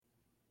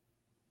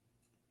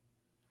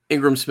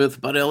Ingram Smith,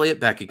 Bud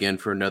Elliott, back again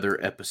for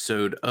another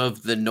episode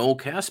of the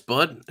Nolecast.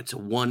 Bud, it's a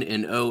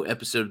 1-0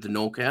 episode of the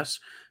Nolecast.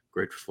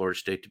 Great for Florida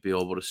State to be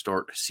able to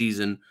start a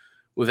season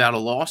without a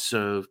loss.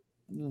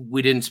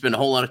 We didn't spend a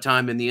whole lot of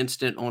time in the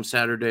incident on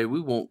Saturday. We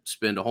won't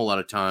spend a whole lot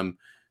of time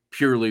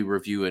purely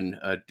reviewing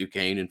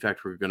Duquesne. In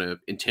fact, we're going to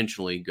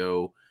intentionally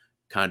go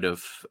kind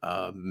of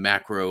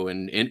macro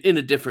and in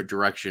a different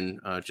direction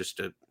just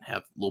to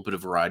have a little bit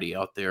of variety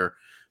out there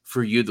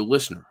for you, the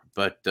listener.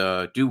 But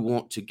do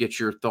want to get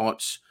your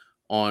thoughts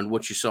on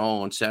what you saw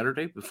on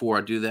Saturday. Before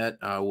I do that,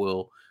 I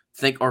will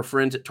thank our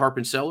friends at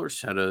Tarpon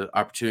Cellars. Had an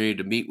opportunity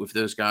to meet with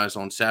those guys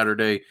on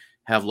Saturday,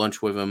 have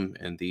lunch with them,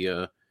 and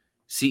the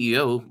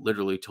CEO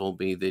literally told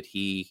me that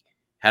he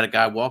had a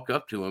guy walk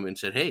up to him and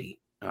said, "Hey,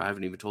 I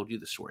haven't even told you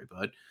the story,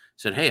 bud."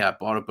 Said, "Hey, I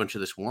bought a bunch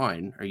of this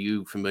wine. Are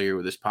you familiar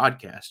with this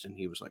podcast?" And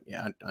he was like,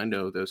 "Yeah, I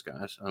know those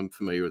guys. I'm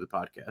familiar with the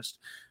podcast."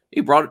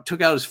 He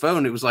took out his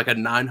phone. It was like a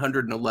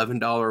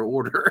 $911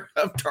 order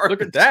of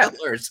Tarpon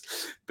Cellars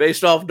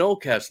based off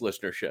Nolecast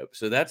listenership.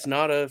 So that's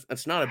not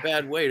a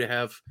bad way to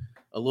have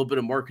a little bit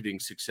of marketing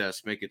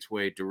success make its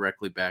way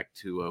directly back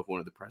to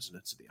one of the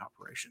presidents of the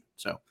operation.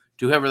 So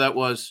to whoever that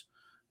was,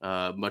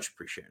 much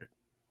appreciated.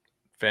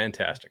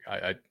 Fantastic.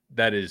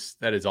 That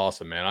is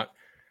awesome, man.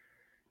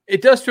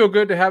 It does feel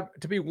good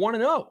to be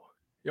 1-0.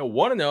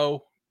 1-0.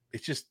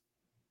 It just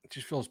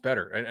feels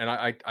better. And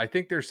I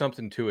think there's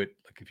something to it.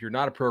 Like if you're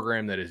not a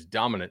program that is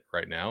dominant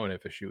right now, and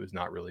FSU is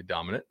not really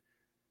dominant,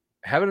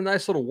 having a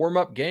nice little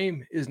warm-up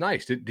game is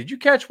nice. Did you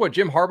catch what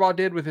Jim Harbaugh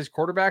did with his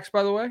quarterbacks,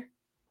 by the way?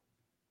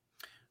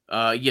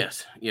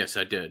 Yes,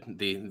 I did.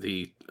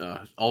 The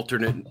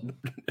alternate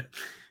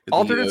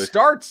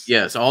starts.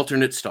 Yes,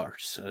 alternate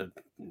starts.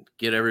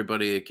 Get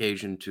everybody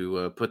occasion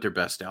to put their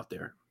best out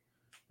there,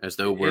 as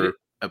though we're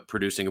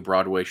producing a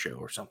Broadway show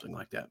or something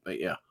like that. But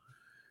yeah,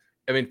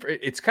 I mean,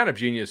 it's kind of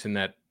genius in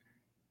that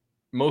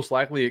most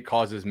likely it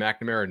causes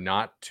McNamara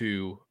not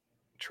to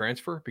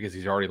transfer because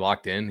he's already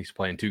locked in. He's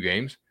playing 2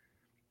 games.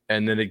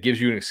 And then it gives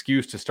you an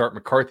excuse to start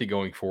McCarthy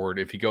going forward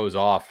if he goes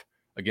off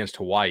against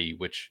Hawaii,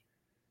 which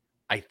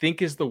I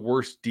think is the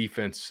worst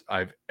defense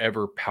I've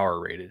ever power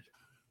rated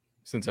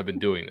since I've been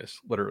doing this.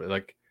 Literally,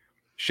 like,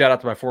 shout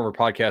out to my former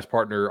podcast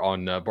partner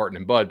on Barton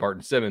and Bud,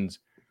 Barton Simmons.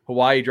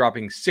 Hawaii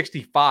dropping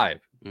 65,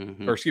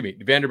 or excuse me,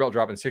 Vanderbilt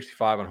dropping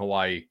 65 on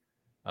Hawaii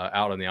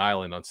out on the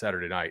island on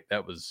Saturday night.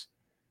 That was,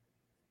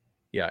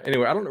 yeah.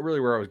 Anyway, I don't know really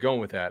where I was going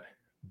with that,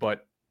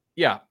 but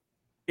yeah,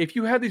 if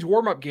you have these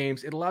warm-up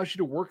games, it allows you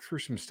to work through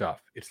some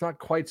stuff. It's not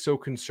quite so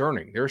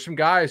concerning. There are some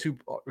guys who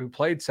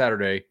played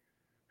Saturday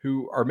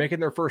who are making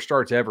their first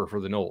starts ever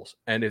for the Noles.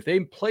 And if they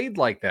played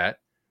like that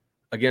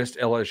against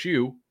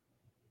LSU,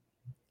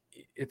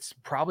 it's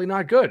probably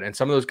not good. And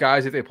some of those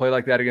guys, if they play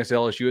like that against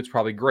LSU, it's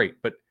probably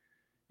great. But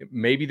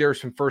maybe there's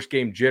some first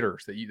game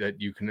jitters that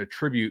you can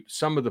attribute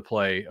some of the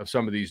play of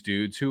some of these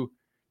dudes who,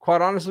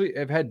 quite honestly,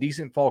 have had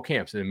decent fall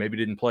camps and maybe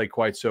didn't play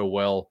quite so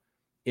well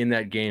in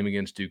that game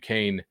against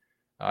Duquesne.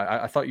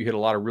 I thought you hit a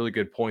lot of really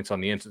good points on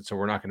the instant, so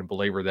we're not going to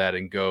belabor that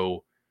and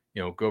go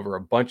over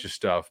a bunch of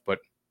stuff. But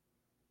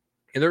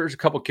there's a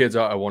couple kids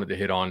I wanted to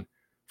hit on.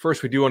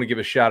 First, we do want to give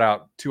a shout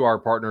out to our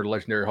partner,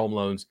 Legendary Home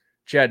Loans.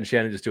 Chad and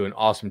Shannon just do an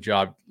awesome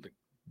job.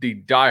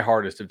 The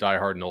diehardest of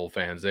diehard Nole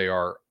fans. They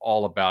are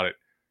all about it.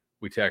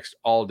 We text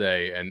all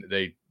day, and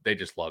they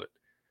just love it.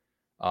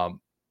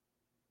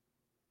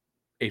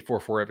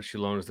 844 FSU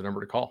loan is the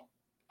number to call.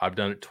 I've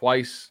done it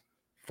twice.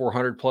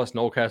 400 plus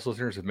Nolecast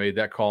listeners have made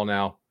that call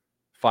now.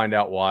 Find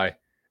out why.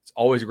 It's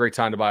always a great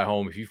time to buy a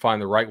home. If you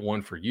find the right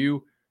one for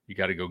you, you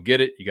got to go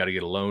get it. You got to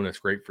get a loan that's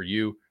great for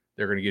you.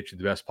 They're going to get you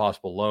the best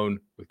possible loan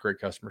with great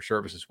customer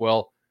service as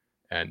well.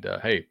 And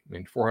hey, I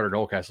mean, 400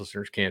 Nolecast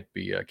listeners can't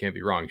be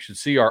wrong. You should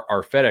see our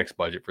FedEx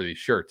budget for these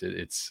shirts.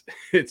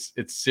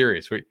 It's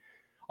serious.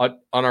 On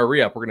our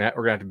re-up, we're gonna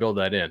have to build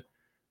that in.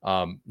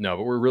 No,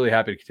 but we're really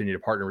happy to continue to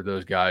partner with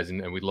those guys,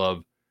 and we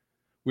love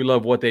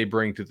what they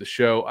bring to the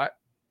show.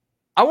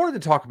 I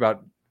wanted to talk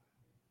about.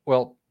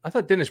 Well, I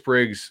thought Dennis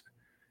Briggs,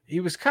 he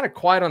was kind of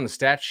quiet on the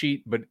stat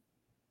sheet, but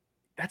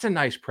that's a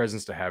nice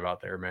presence to have out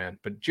there, man.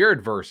 But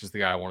Jared Verse is the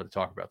guy I wanted to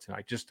talk about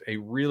tonight. Just a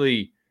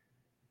really,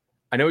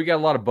 I know we got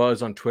a lot of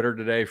buzz on Twitter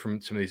today from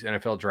some of these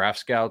NFL draft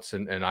scouts,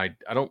 and I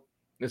don't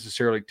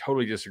necessarily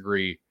totally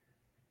disagree.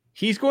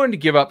 He's going to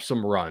give up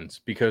some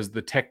runs because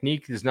the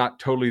technique is not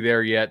totally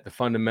there yet. The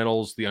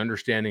fundamentals, the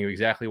understanding of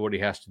exactly what he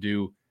has to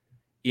do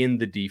in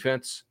the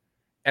defense.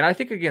 And I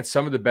think against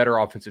some of the better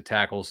offensive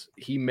tackles,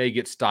 he may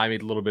get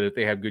stymied a little bit if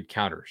they have good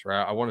counters,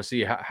 right? I want to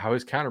see how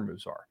his counter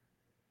moves are.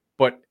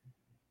 But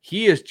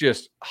he is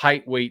just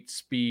height, weight,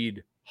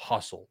 speed,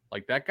 hustle.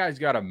 Like, that guy's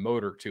got a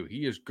motor too.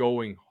 He is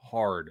going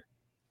hard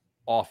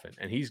often,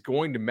 and he's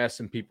going to mess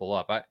some people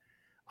up.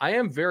 I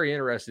am very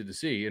interested to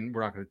see, and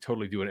we're not going to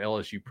totally do an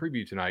LSU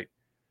preview tonight,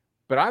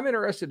 but I'm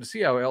interested to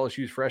see how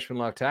LSU's freshman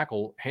left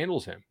tackle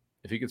handles him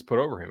if he gets put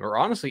over him, or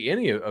honestly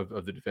any of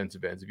the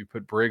defensive ends. If you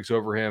put Briggs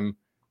over him,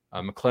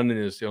 McClendon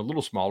is a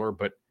little smaller,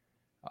 but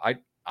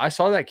I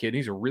saw that kid.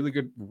 He's a really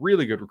good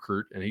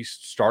recruit, and he's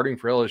starting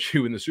for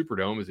LSU in the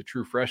Superdome as a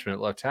true freshman at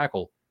left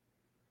tackle.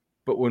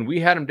 But when we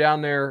had him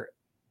down there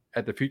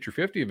at the Future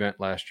 50 event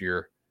last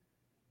year,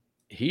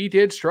 he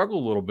did struggle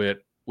a little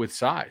bit with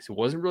size. It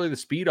wasn't really the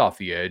speed off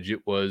the edge.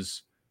 It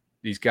was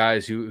these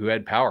guys who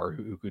had power,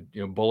 who could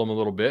bull him a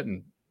little bit.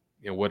 And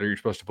whether you're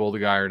supposed to bull the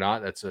guy or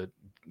not, that's an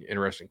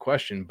interesting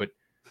question. But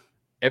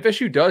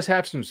FSU does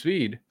have some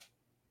speed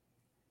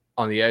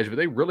on the edge, but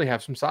they really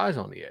have some size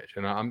on the edge,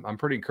 and I'm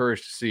pretty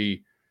encouraged to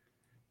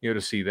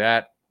see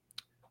that.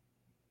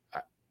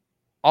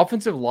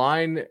 Offensive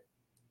line,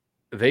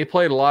 they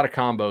played a lot of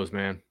combos,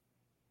 man.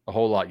 A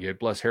whole lot. You had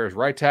Bless Harris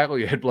right tackle.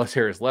 You had Bless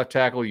Harris left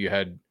tackle. You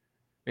had,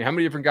 how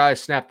many different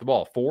guys snapped the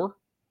ball? 4?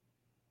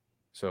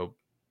 So,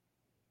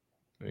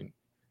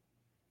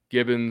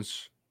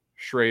 Gibbons,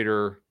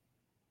 Schrader,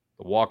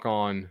 the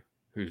walk-on,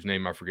 whose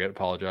name I forget,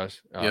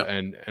 apologize, yep.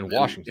 and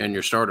Washington. And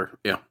your starter,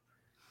 yeah.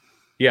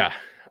 Yeah.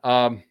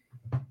 I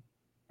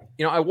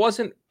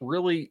wasn't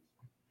really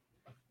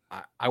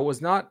 – I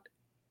was not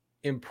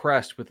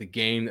impressed with the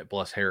game that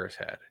Bless Harris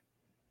had.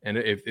 And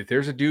if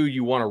there's a dude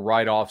you want to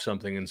write off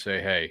something and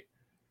say, hey,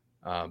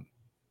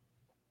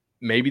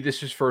 maybe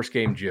this is first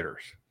game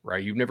jitters,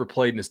 right? You've never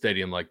played in a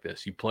stadium like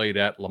this. You played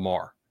at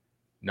Lamar,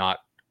 not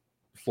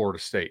Florida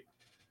State.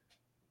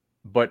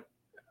 But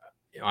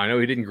I know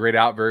he didn't grade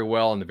out very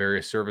well in the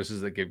various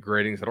services that give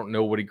gradings. I don't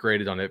know what he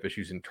graded on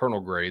FSU's internal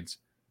grades.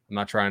 I'm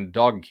not trying to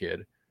dog a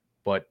kid,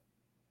 but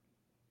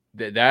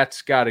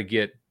that's got to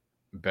get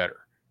better.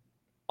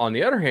 On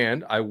the other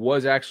hand, I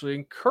was actually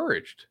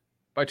encouraged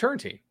by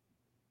Turntine.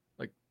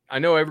 I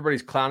know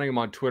everybody's clowning him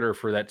on Twitter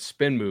for that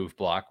spin move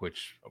block,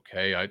 which,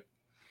 okay, I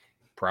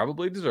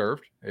probably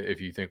deserved if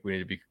you think we need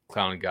to be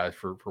clowning guys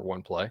for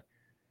one play.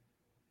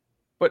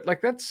 But,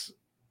 that's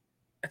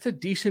a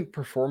decent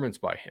performance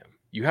by him.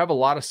 You have a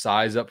lot of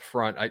size up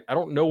front. I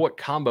don't know what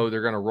combo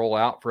they're going to roll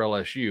out for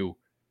LSU.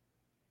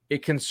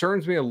 It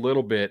concerns me a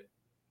little bit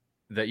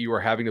that you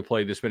are having to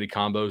play this many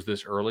combos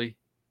this early,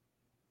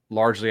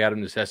 largely out of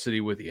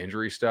necessity with the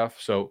injury stuff.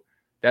 So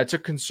that's a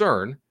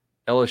concern.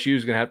 LSU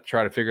is going to have to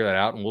try to figure that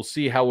out, and we'll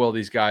see how well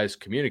these guys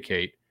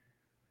communicate.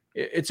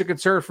 It's a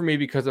concern for me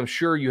because I'm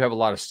sure you have a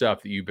lot of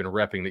stuff that you've been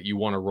repping that you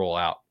want to roll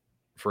out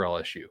for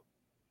LSU.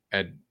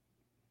 And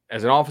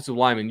as an offensive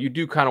lineman, you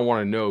do kind of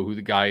want to know who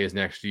the guy is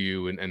next to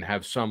you and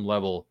have some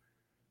level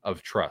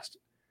of trust.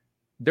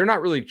 They're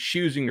not really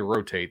choosing to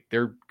rotate.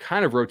 They're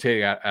kind of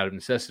rotating out of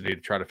necessity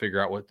to try to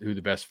figure out who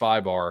the best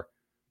 5 are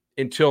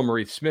until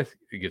Maurice Smith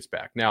gets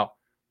back. Now,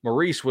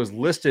 Maurice was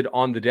listed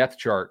on the depth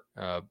chart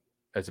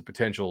as a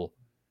potential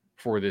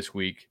for this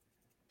week.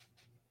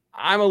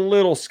 I'm a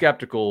little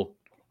skeptical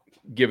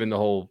given the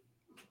whole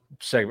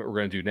segment we're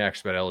going to do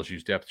next about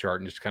LSU's depth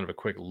chart and just kind of a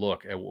quick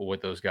look at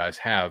what those guys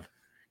have.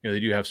 They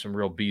do have some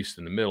real beasts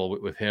in the middle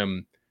with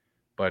him,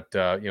 but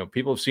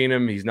people have seen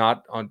him. He's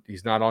not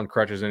on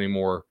crutches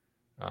anymore.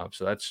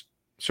 So that's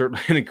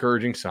certainly an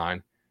encouraging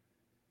sign.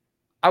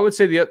 I would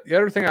say the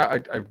other thing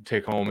I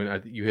take home,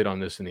 and you hit on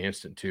this in the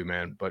instant too,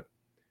 man, but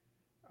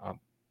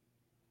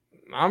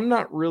I'm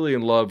not really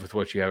in love with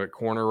what you have at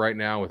corner right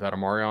now without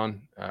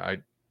Amarion.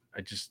 I'm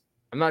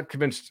not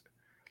convinced.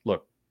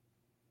 Look,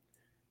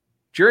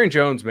 Jerry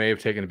Jones may have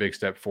taken a big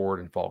step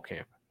forward in fall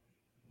camp.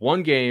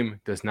 One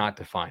game does not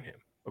define him,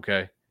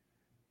 okay?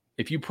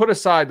 If you put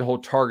aside the whole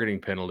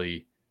targeting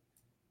penalty,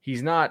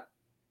 he's not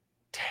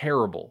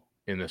terrible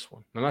in this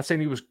one. I'm not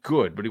saying he was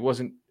good, but he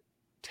wasn't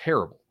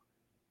terrible,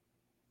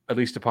 at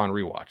least upon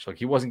rewatch.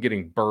 He wasn't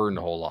getting burned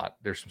a whole lot.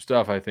 There's some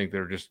stuff I think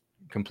that are just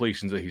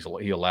completions that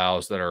he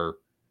allows that are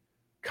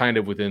kind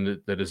of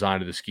within the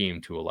design of the scheme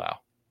to allow.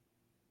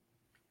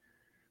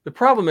 The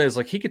problem is,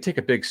 he could take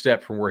a big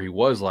step from where he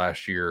was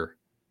last year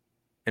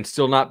and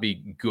still not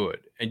be good.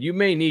 And you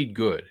may need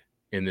good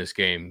in this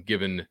game,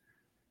 given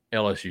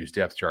LSU's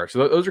depth chart.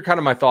 So those are kind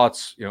of my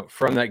thoughts,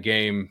 from that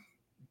game.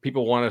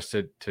 People want us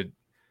to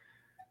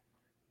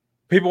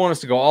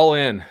go all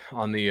in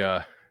on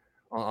the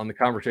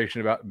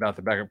conversation about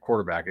the backup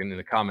quarterback, and in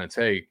the comments,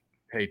 hey,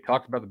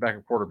 talk about the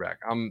backup quarterback.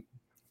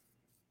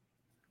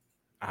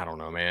 I don't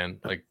know, man.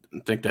 I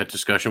think that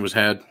discussion was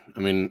had.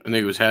 I think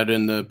it was had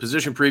in the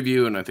position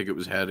preview, and I think it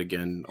was had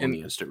again on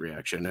the instant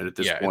reaction. And at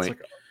this point,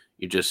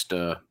 you just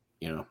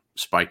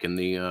spiking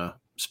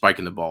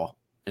the ball,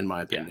 in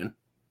my opinion.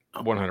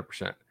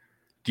 100%.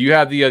 Do you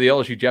have the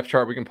LSU depth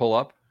chart we can pull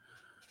up?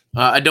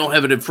 I don't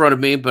have it in front of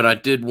me, but I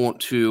did want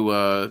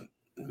to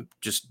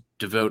just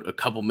devote a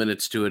couple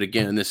minutes to it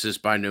again. This is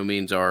by no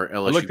means our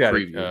LSU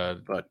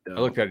preview. But I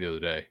looked at it the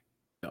other day.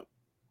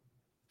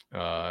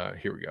 Yep.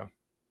 Here we go.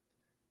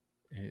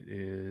 It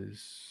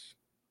is,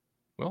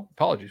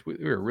 apologies. We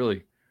were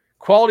really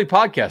quality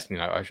podcasting.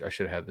 I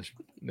should have had this.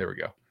 There we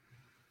go.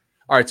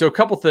 All right. So a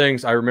couple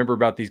things I remember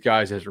about these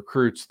guys as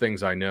recruits,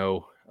 things I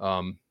know.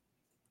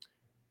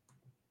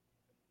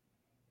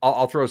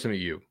 I'll throw some at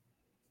you.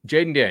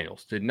 Jaden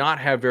Daniels did not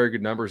have very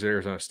good numbers at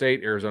Arizona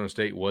State. Arizona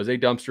State was a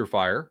dumpster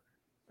fire.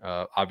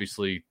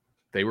 Obviously,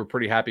 they were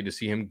pretty happy to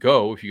see him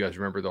go. If you guys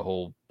remember the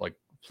whole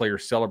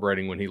players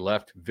celebrating when he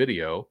left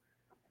video,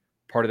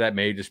 part of that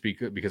may just be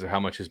because of how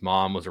much his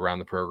mom was around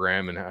the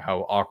program and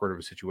how awkward of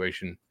a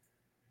situation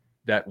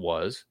that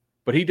was.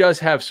 But he does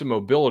have some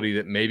mobility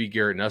that maybe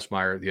Garrett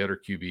Nussmeier, the other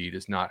QB,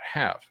 does not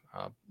have.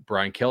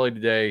 Brian Kelly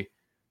today,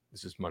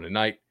 this is Monday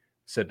night,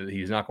 said that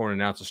he's not going to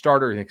announce a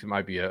starter. He thinks it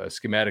might be a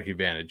schematic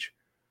advantage.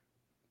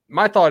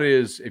 My thought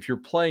is if you're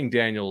playing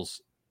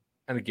Daniels,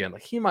 and again,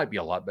 like he might be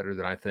a lot better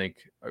than I think.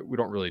 We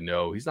don't really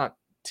know. He's not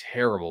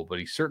terrible, but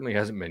he certainly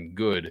hasn't been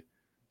good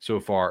so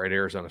far at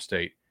Arizona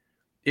State.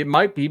 It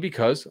might be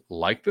because,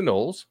 like the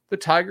Noles, the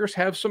Tigers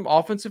have some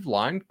offensive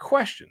line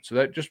questions. So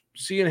that just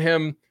seeing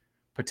him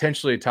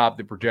potentially atop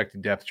the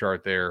projected depth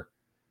chart there,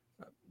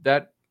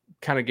 that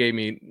kind of gave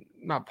me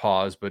not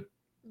pause, but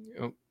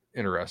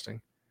interesting.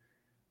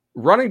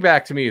 Running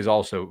back to me is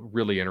also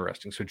really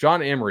interesting. So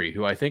John Emery,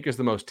 who I think is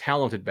the most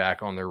talented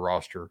back on their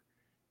roster,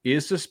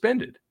 is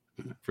suspended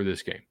for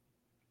this game.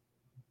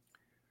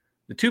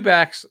 The two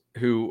backs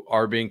who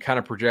are being kind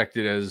of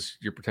projected as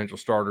your potential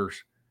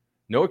starters,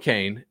 Noah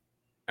Cain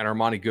and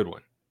Armani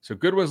Goodwin. So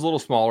Goodwin's a little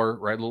smaller,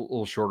 right? A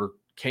little shorter.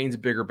 Cain's a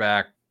bigger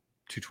back,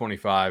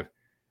 225.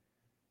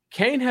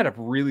 Cain had a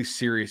really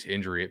serious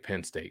injury at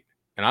Penn State.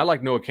 And I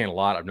like Noah Cain a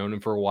lot. I've known him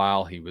for a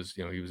while. He was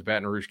a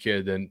Baton Rouge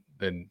kid,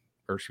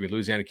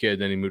 Louisiana kid.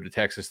 Then he moved to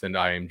Texas, then to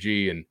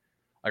IMG. And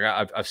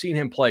I've seen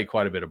him play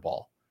quite a bit of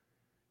ball.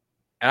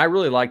 And I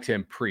really liked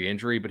him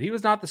pre-injury, but he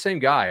was not the same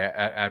guy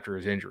after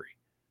his injury.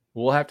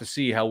 We'll have to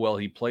see how well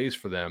he plays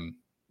for them,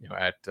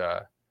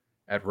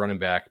 at running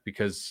back,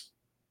 because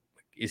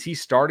is he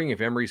starting if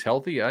Emery's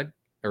healthy?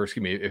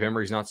 If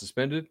Emery's not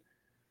suspended?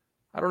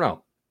 I don't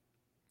know.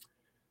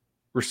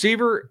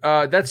 Receiver,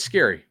 that's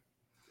scary.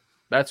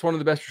 That's one of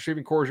the best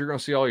receiving cores you're going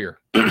to see all year.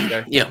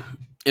 Okay? Yeah,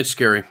 it's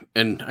scary.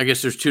 And I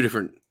guess there's two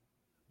different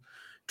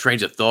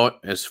trains of thought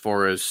as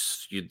far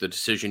as the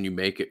decision you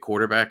make at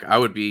quarterback. I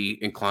would be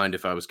inclined,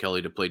 if I was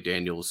Kelly, to play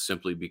Daniels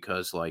simply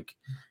because, like,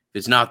 if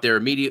it's not there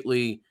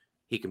immediately,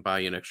 he can buy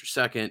you an extra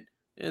second.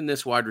 And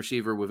this wide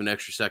receiver with an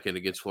extra second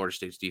against Florida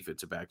State's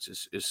defensive backs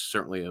is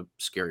certainly a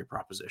scary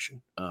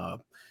proposition.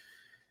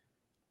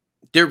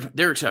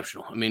 They're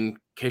exceptional. I mean,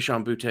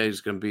 Kayshon Boutte is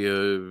going to be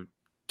a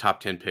top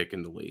 10 pick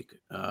in the league.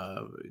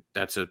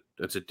 That's a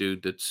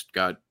dude that's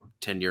got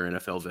 10-year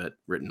NFL vet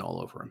written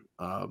all over him.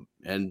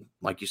 And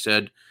like you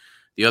said,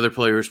 the other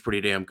player is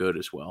pretty damn good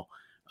as well.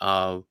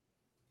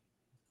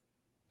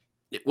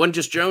 It wasn't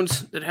just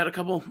Jones that had a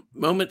couple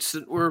moments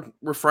that were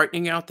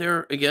frightening out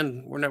there.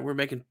 Again, we're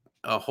making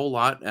a whole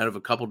lot out of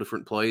a couple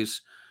different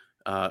plays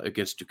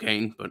against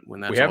Duquesne, but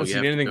when that's we haven't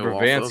seen anything from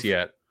Vance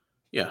yet.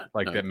 Yeah,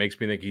 that makes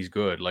me think he's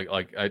good.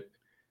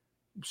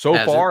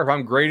 Far, if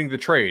I'm grading the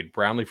trade,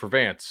 Brownlee for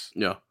Vance,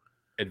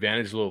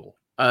 advantage Louisville.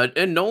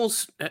 And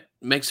Knowles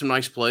makes some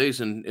nice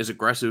plays and is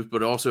aggressive,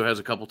 but also has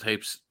a couple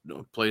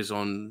plays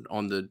on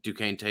the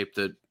Duquesne tape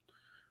that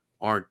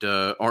aren't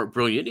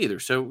brilliant either.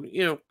 So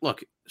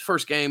look,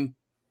 first game,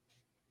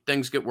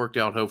 things get worked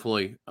out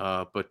hopefully,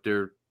 but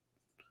they're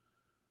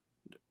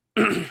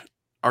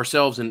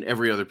ourselves and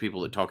every other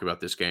people that talk about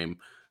this game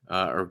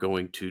are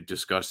going to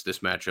discuss this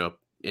matchup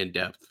in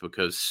depth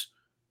because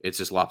it's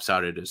as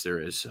lopsided as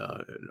there is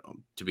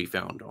to be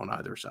found on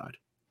either side.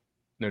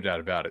 No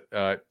doubt about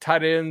it.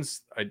 Tight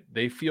ends,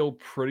 they feel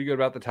pretty good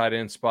about the tight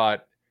end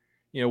spot.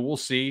 We'll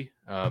see.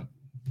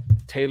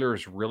 Taylor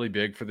is really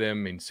big for them.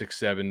 I mean,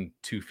 6'7",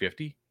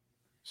 250.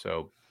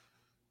 So,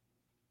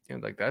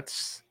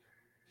 that's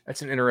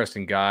an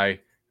interesting guy.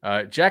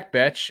 Jack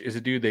Betch is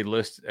a dude they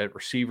list at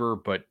receiver,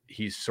 but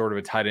he's sort of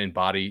a tight end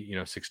body,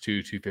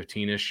 6'2",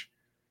 215-ish.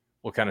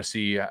 We'll kind of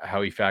see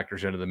how he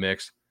factors into the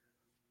mix.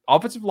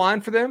 Offensive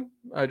line for them,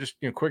 just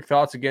quick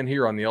thoughts again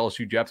here on the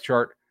LSU depth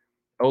chart.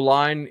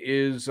 O-line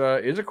is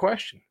a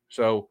question.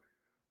 So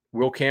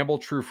Will Campbell,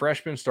 true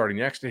freshman, starting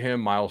next to him.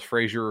 Miles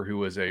Frazier,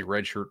 who is a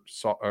redshirt,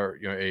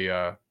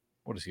 a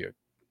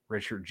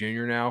redshirt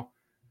junior now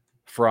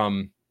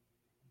from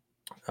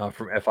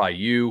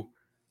FIU,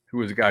 who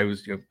was a guy who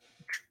was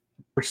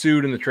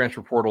pursued in the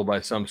transfer portal by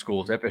some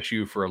schools.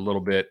 FSU for a little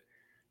bit.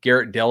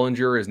 Garrett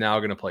Dellinger is now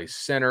going to play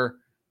center.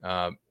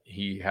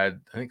 He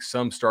had, I think,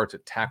 some starts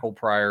at tackle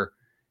prior.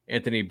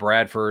 Anthony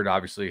Bradford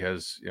obviously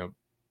has,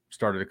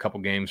 started a couple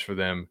games for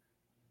them.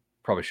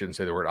 Probably shouldn't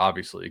say the word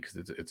obviously because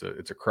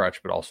it's a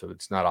crutch, but also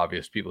it's not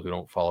obvious to people who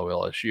don't follow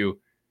LSU.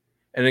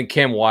 And then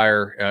Cam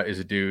Wire is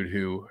a dude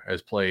who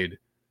has played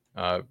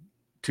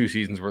 2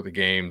 seasons worth of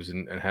games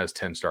and has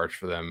 10 starts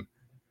for them.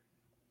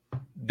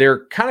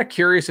 They're kind of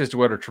curious as to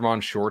whether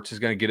Tremont Shorts is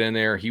going to get in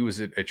there. He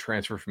was a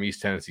transfer from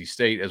East Tennessee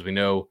State. As we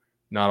know,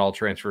 not all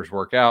transfers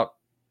work out.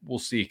 We'll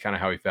see kind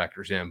of how he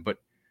factors in. But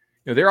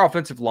their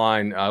offensive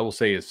line, I will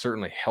say, is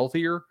certainly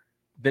healthier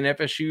than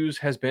FSU's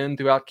has been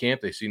throughout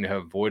camp. They seem to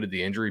have avoided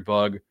the injury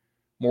bug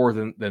more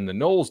than the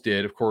Noles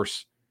did. Of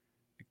course,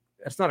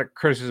 that's not a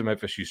criticism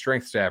of FSU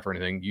strength staff or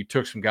anything. You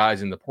took some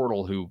guys in the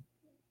portal who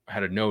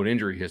had a known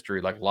injury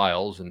history like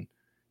Lyles, and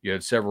you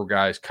had several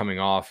guys coming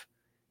off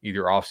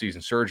either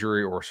off-season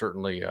surgery or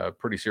certainly a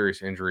pretty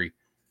serious injury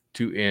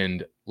to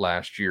end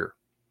last year.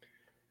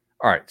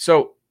 All right,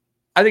 so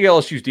I think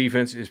LSU's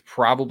defense is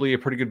probably a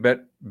pretty good bet,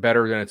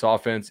 better than its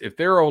offense. If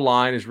their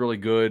O-line is really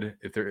good,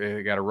 if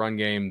they got a run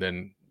game,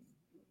 then,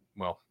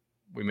 well,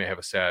 we may have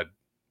a sad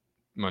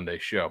Monday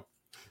show.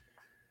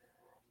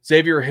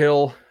 Xavier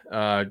Hill,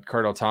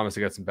 Cardell Thomas,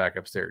 they got some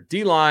backups there.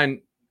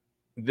 D-line,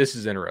 this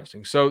is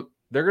interesting. So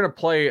they're going to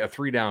play a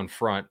 3-down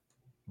front,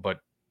 but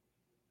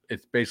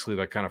it's basically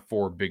like kind of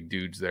 4 big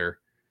dudes there.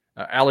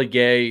 Ali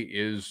Gay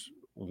is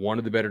one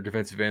of the better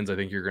defensive ends I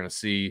think you're going to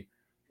see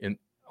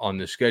on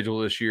the schedule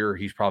this year.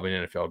 He's probably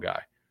an NFL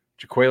guy.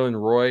 Jaquelin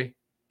Roy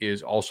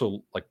is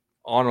also like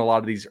on a lot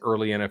of these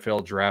early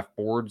NFL draft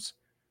boards.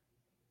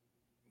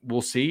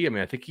 We'll see. I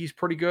mean, I think he's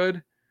pretty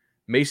good.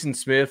 Mason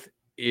Smith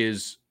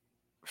is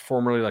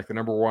formerly like the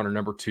number 1 or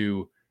number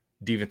 2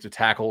 defensive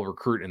tackle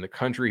recruit in the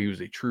country. He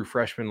was a true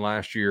freshman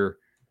last year.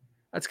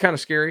 That's kind of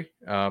scary.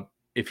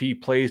 If he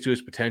plays to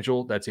his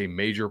potential, that's a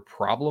major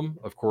problem.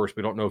 Of course,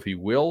 we don't know if he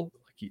will.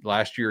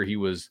 Last year, he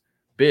was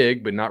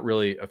big, but not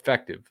really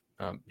effective.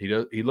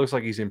 He looks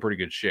like he's in pretty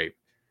good shape.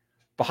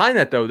 Behind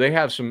that, though, they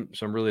have some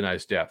really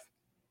nice depth.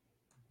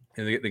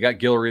 And they got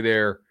Guillory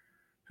there,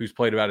 who's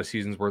played about a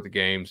season's worth of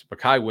games.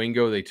 Bakai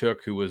Wingo, they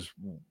took, who was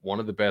one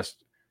of the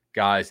best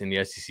guys in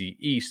the SEC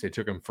East. They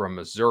took him from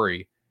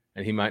Missouri,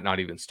 and he might not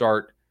even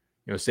start.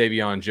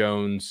 Savion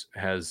Jones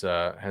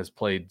has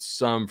played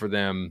some for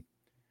them.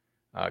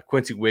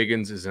 Quincy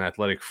Wiggins is an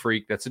athletic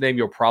freak. That's a name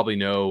you'll probably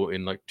know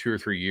in like 2 or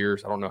 3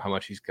 years. I don't know how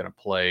much he's going to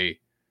play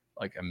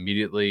like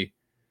immediately.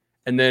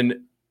 And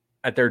then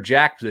at their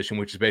jack position,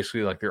 which is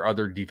basically like their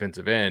other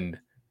defensive end,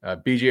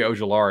 BJ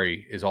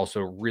Ojolari is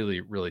also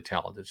really, really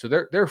talented. So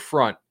their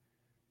front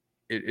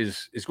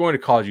is going to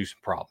cause you some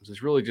problems.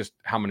 It's really just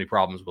how many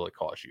problems will it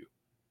cause you?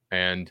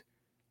 And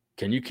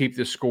can you keep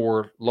this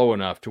score low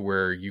enough to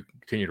where you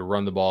continue to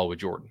run the ball with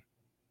Jordan?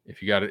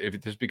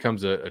 If this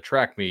becomes a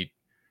track meet,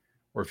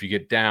 or if you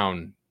get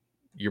down,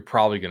 you're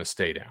probably going to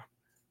stay down.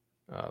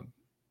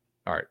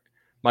 All right.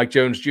 Mike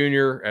Jones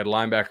Jr. at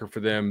linebacker for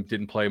them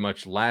didn't play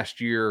much last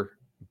year,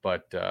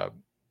 but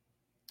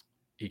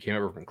he came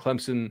over from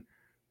Clemson.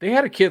 They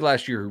had a kid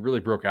last year who really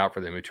broke out for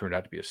them. It turned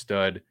out to be a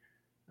stud.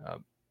 I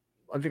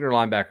think their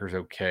linebacker is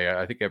okay.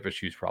 I think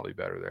FSU is probably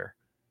better there.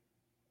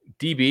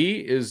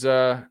 DB is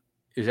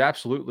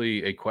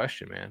absolutely a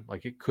question, man.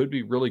 Like, it could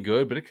be really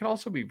good, but it can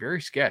also be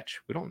very sketch.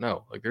 We don't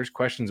know. Like, there's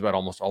questions about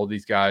almost all of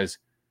these guys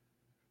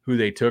who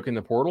they took in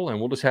the portal, and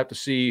we'll just have to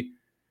see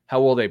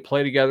how well they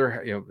play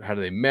together. How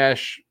do they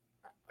mesh?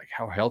 Like,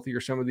 how healthy are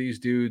some of these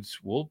dudes?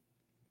 We'll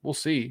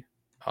see.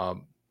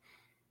 I'm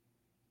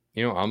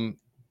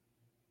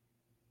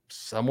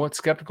somewhat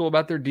skeptical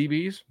about their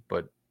DBs,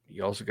 but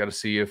you also got to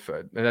see if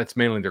and that's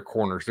mainly their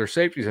corners. Their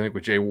safeties, I think,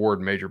 with Jay Ward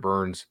and Major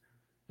Burns,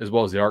 as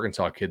well as the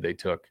Arkansas kid they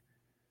took,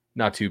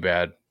 not too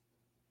bad.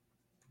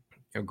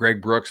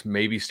 Greg Brooks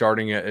maybe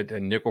starting at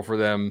nickel for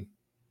them.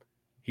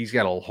 He's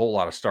got a whole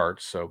lot of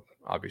starts, so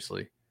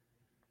obviously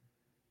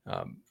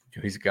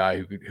he's a guy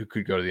who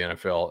could go to the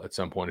NFL at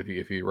some point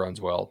if he runs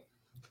well.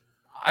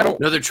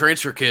 Another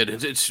transfer kid.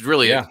 It's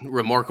really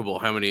remarkable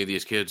how many of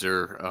these kids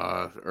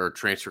are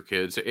transfer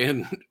kids,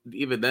 and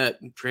even that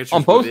transfers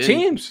on both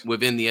teams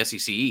within the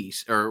SEC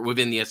East, or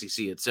within the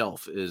SEC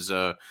itself, is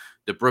the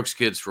Brooks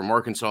kids from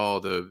Arkansas,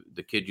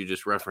 the kid you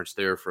just referenced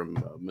there from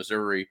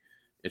Missouri.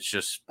 It's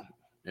just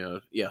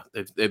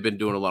they've been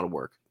doing a lot of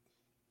work.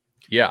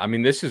 Yeah, I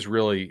mean, this is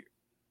really,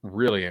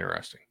 really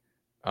interesting.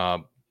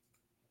 I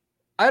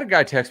had a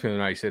guy text me the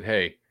other night. He said,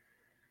 "Hey,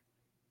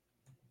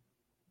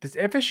 does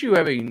FSU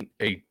have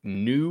a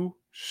new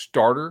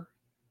starter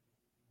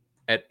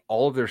at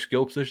all of their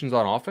skill positions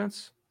on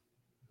offense,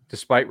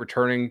 despite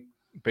returning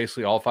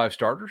basically all 5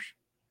 starters?"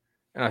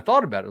 And I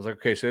thought about it. I was like,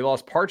 okay, so they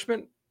lost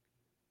Parchment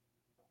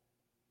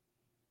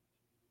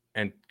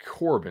and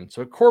Corbin.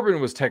 So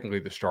Corbin was technically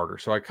the starter.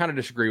 So I kind of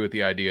disagree with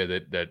the idea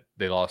that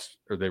they lost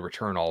or they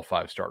return all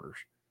 5 starters.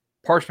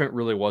 Parchment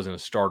really wasn't a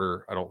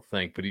starter, I don't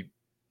think, but he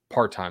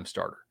part-time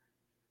starter.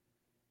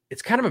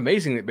 It's kind of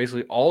amazing that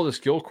basically all the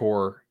skill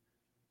core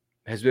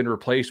has been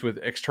replaced with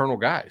external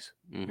guys.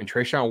 Mm-hmm. I mean,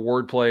 Trayshawn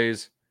Ward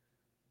plays.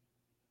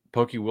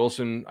 Pokey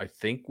Wilson, I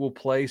think, will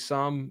play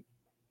some.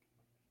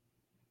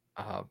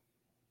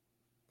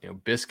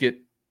 Biscuit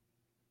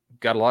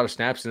got a lot of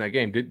snaps in that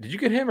game. Did you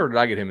get him, or did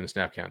I get him in the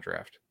snap count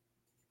draft?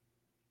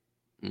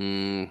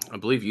 I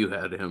believe you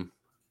had him.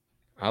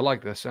 I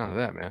like the sound of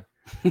that, man.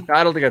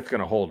 I don't think that's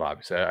going to hold,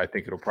 obviously. I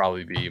think it'll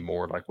probably be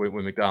more like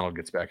when McDonald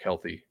gets back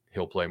healthy,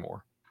 he'll play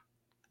more.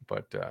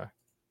 But let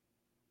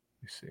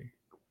me see.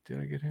 Did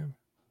I get him?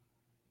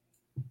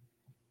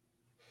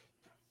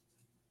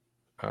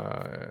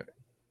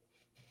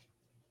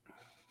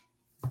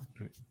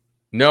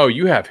 No,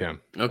 you have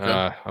him.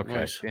 Okay. Okay.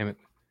 Nice. Damn it.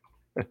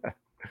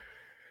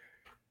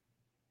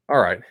 All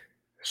right.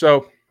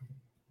 So,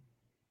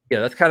 yeah,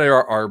 that's kind of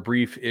our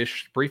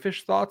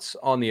briefish thoughts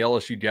on the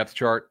LSU depth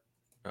chart.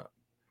 A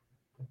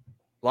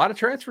lot of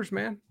transfers,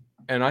 man.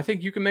 And I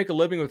think you can make a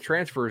living with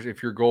transfers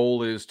if your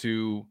goal is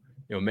to,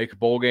 make a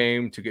bowl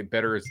game, to get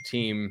better as a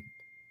team.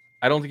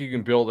 I don't think you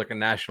can build like a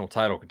national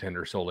title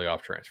contender solely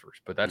off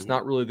transfers, but that's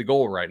not really the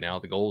goal right now.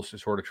 The goal is to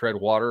sort of tread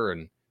water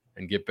and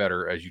get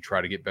better as you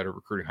try to get better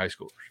recruiting high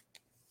schoolers.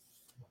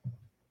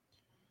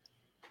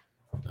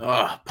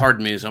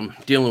 Pardon me as I'm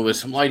dealing with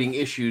some lighting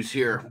issues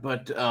here,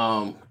 but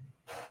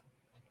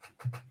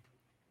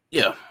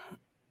yeah,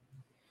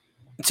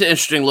 it's an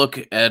interesting look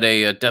at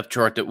a depth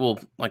chart that will,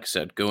 like I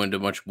said, go into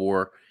much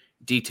more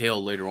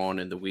detail later on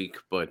in the week.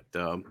 But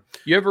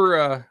you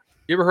ever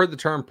heard the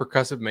term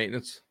percussive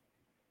maintenance?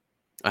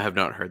 I have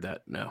not heard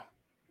that. No.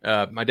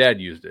 My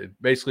dad used it. It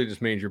basically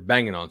just means you're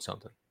banging on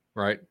something,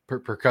 right?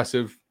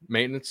 Percussive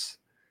maintenance.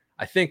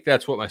 I think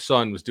that's what my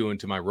son was doing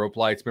to my rope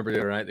lights. Remember the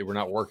other night they were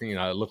not working,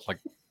 and I looked like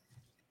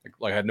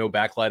I had no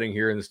backlighting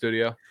here in the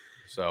studio.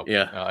 So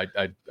yeah,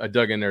 I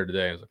dug in there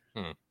today. I was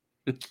like,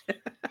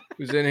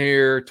 who's in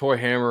here? Toy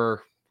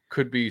hammer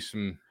could be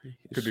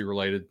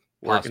related.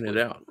 Working possibly. it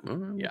out.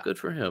 Yeah, good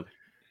for him.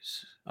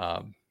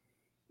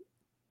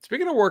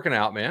 Speaking of working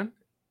out, man,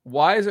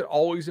 why is it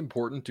always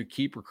important to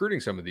keep recruiting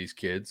some of these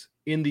kids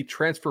in the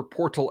transfer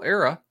portal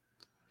era?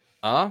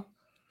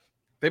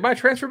 They might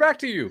transfer back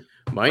to you.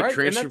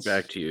 Transfer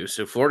back to you.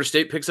 So Florida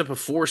State picks up a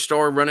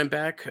 4-star running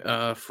back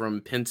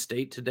from Penn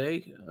State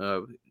today.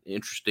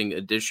 Interesting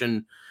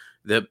addition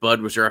that Bud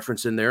was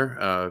referencing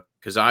there.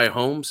 Keziah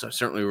Holmes, I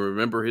certainly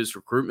remember his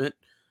recruitment.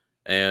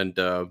 And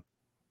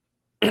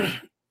hey,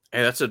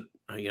 that's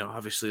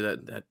obviously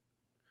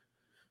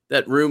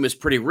that room is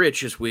pretty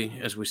rich as we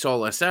saw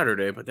last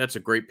Saturday, but that's a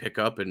great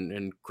pickup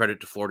and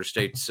credit to Florida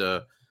State's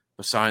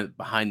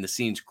behind the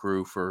scenes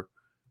crew for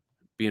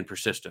being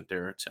persistent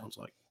there. It sounds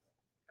like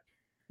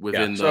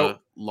within the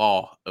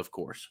law, of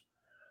course.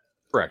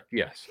 Correct.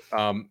 Yes.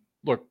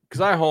 Look,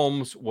 Keziah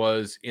Holmes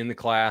was in the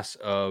class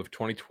of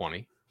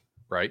 2020,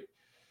 right?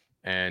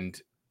 And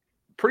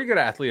pretty good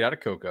athlete out of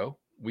Cocoa.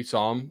 We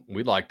saw him.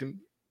 We liked him.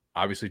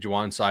 Obviously,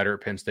 Juwan Sider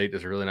at Penn State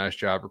does a really nice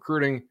job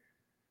recruiting.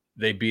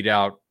 They beat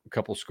out a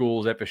couple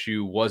schools.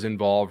 FSU was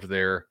involved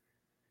there.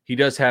 He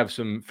does have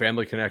some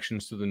family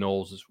connections to the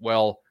Noles as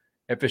well.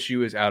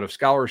 FSU is out of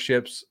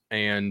scholarships,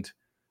 and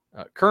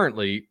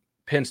currently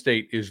Penn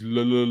State is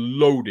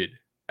loaded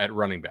at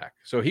running back.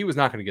 So he was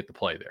not going to get the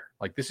play there.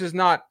 Like, this is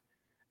not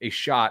a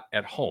shot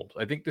at Holmes.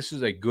 I think this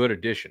is a good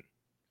addition.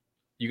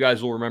 You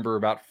guys will remember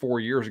about 4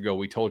 years ago,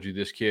 we told you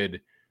this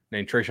kid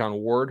named Trayshawn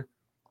Ward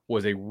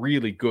was a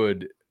really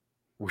good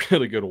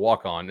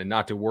walk-on, and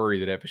not to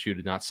worry that FSU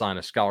did not sign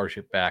a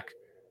scholarship back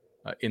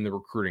in the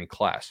recruiting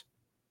class.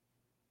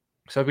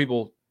 Some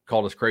people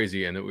called us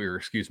crazy and that we were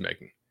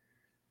excuse-making.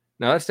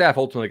 Now, that staff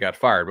ultimately got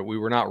fired, but we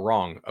were not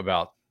wrong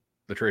about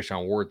the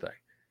Trayshawn Ward thing.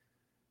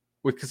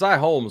 With Keziah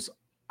Holmes,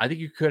 I think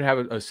you could have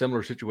a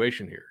similar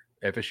situation here.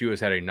 FSU has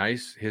had a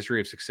nice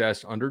history of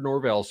success under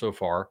Norvell so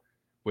far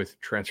with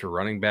transfer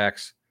running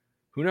backs.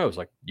 Who knows?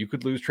 Like, you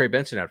could lose Trey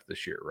Benson after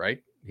this year,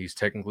 right? He's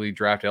technically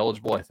draft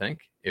eligible, I think,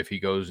 if he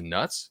goes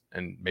nuts,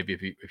 and maybe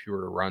if you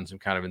were to run some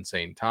kind of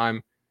insane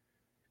time.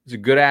 He's a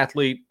good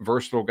athlete,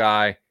 versatile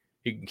guy.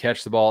 He can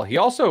catch the ball. He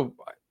also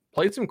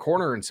played some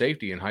corner and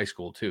safety in high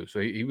school too, so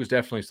he was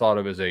definitely thought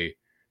of as a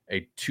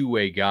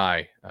two-way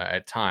guy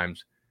at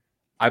times.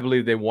 I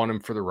believe they want him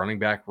for the running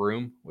back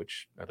room,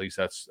 which at least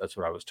that's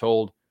what I was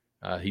told.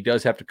 He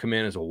does have to come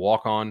in as a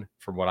walk-on,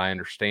 from what I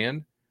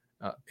understand,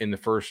 in the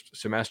first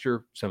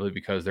semester, simply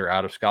because they're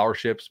out of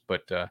scholarships.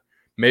 But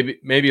maybe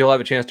he'll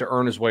have a chance to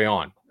earn his way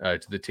on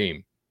to the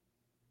team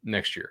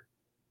next year.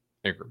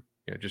 Ingram,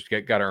 just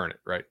got to earn it,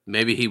 right?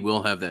 Maybe he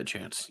will have that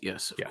chance.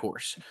 Yes, of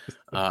course.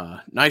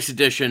 Nice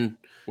addition.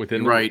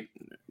 Within right,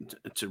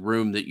 it's a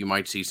room that you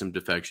might see some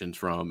defections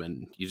from,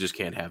 and you just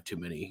can't have too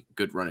many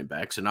good running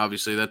backs. And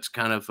obviously, that's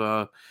kind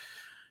of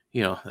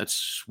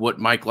that's what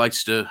Mike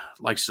likes to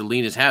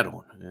lean his hat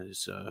on,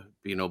 is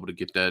being able to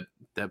get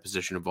that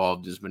position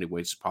involved in as many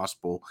ways as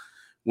possible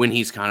when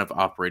he's kind of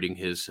operating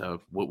his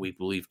what we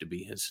believe to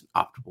be his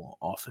optimal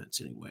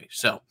offense anyway.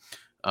 So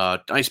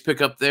nice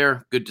pickup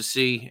there, good to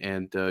see.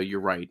 And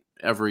you're right,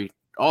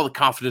 all the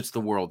confidence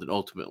in the world that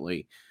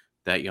ultimately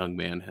that young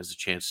man has a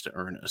chance to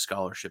earn a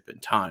scholarship in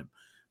time.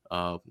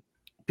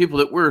 People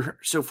that we're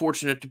so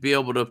fortunate to be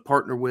able to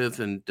partner with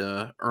and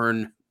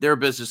earn their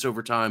business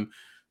over time: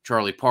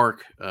 Charlie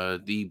Park,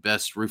 the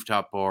best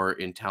rooftop bar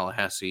in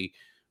Tallahassee,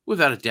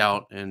 without a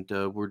doubt. And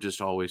we're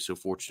just always so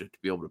fortunate to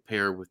be able to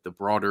pair with the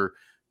broader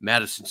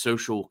Madison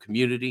social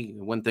community.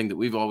 And one thing that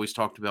we've always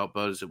talked about,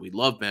 Bud, is that we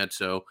love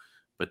Madso,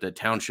 but that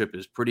township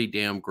is pretty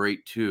damn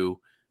great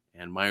too.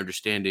 And my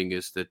understanding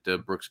is that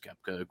Brooks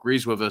Koepka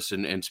agrees with us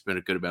and spent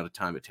a good amount of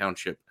time at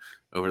township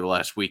over the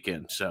last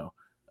weekend. So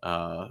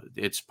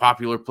it's a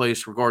popular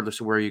place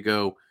regardless of where you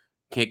go.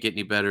 Can't get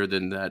any better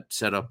than that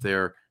setup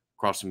there,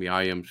 crossing the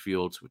IM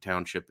fields with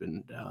township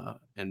and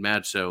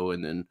Madso.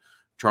 And then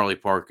Charlie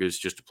Park is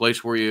just a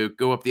place where you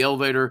go up the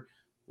elevator,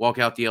 walk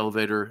out the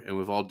elevator, and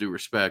with all due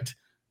respect,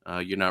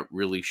 you're not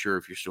really sure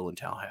if you're still in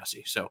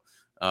Tallahassee. So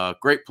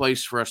great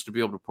place for us to be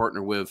able to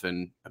partner with,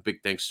 and a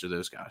big thanks to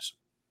those guys.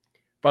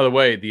 By the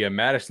way, the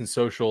Madison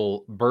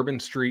Social Bourbon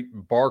Street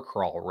Bar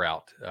Crawl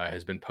route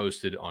has been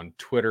posted on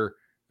Twitter.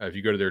 If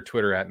you go to their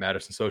Twitter at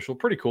Madison Social,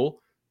 pretty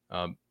cool.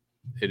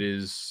 It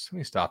is, how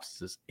many stops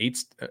is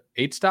this?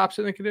 Eight stops,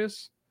 I think it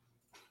is.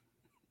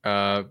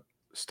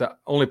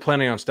 Only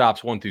planning on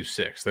stops 1 through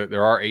 6.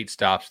 There are 8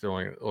 stops. They're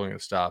only going to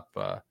stop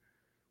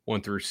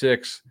 1 through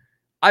 6.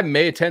 I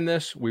may attend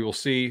this. We will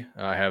see.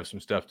 I have some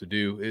stuff to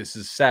do. This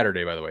is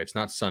Saturday, by the way. It's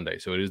not Sunday,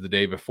 so it is the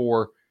day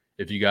before.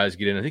 if you guys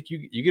get in. I think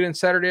you get in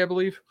Saturday, I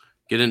believe.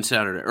 Get in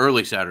Saturday,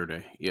 early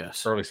Saturday.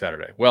 Yes, early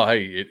Saturday. Well,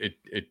 hey,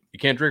 you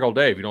can't drink all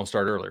day if you don't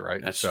start early,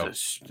 right?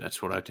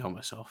 That's what I tell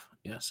myself.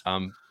 Yes.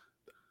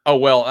 Oh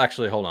well,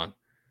 actually, hold on.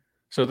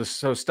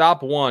 So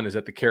stop one is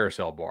at the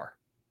Carousel Bar.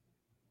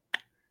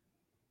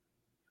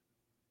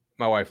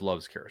 My wife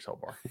loves Carousel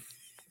Bar.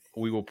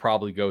 We will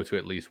probably go to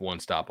at least one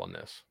stop on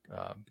this.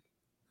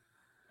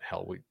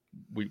 Hell,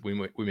 we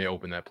may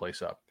open that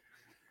place up.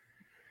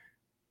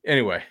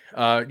 Anyway,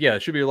 yeah,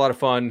 it should be a lot of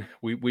fun.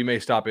 We may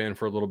stop in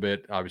for a little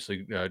bit.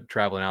 Obviously,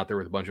 traveling out there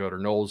with a bunch of other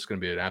Noles is going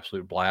to be an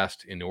absolute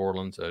blast in New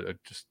Orleans.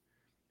 Just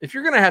if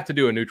you're going to have to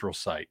do a neutral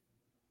site,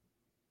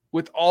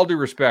 with all due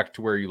respect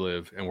to where you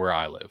live and where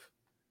I live,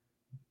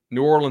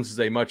 New Orleans is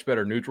a much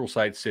better neutral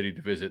site city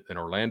to visit than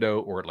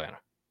Orlando or Atlanta.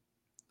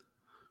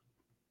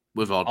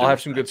 I'll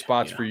have some good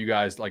spots for you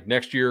guys. Like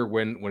next year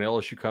when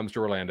LSU comes to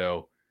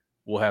Orlando,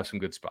 we'll have some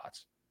good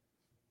spots.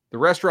 The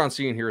restaurant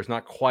scene here is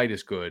not quite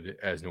as good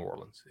as New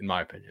Orleans, in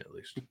my opinion, at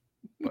least.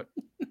 But,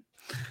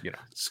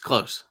 it's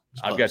close.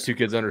 I've got 2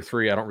 kids under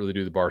 3. I don't really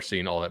do the bar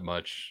scene all that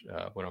much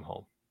when I'm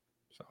home.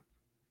 So,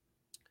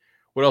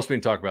 what else we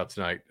can talk about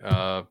tonight?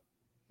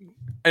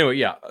 Anyway,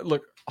 yeah,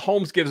 look,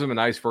 Holmes gives him a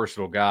nice,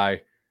 versatile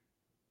guy.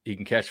 He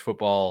can catch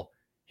football.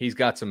 He's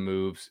got some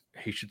moves.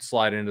 He should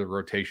slide into the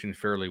rotation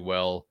fairly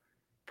well.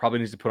 Probably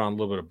needs to put on a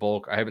little bit of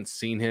bulk. I haven't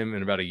seen him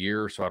in about a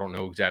year, so I don't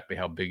know exactly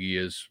how big he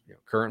is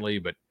currently,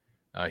 but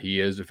he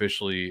is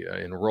officially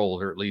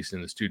enrolled, or at least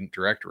in the student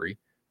directory,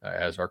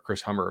 as our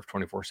Chris Hummer of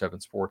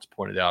 24/7 Sports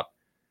pointed out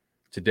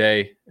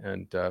today.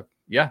 And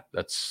yeah,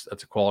 that's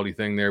a quality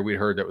thing there. We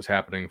heard that was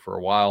happening for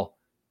a while,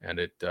 and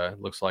it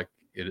looks like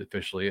it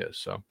officially is.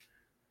 So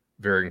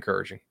very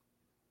encouraging.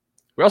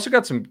 We also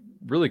got some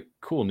really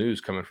cool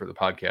news coming for the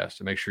podcast,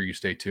 so make sure you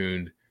stay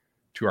tuned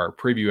to our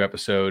preview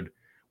episode.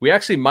 We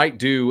actually might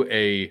do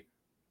a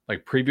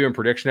preview and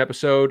prediction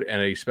episode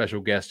and a special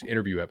guest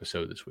interview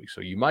episode this week. So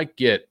you might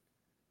get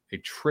a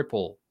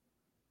triple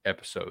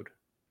episode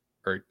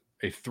or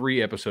a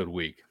 3-episode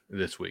week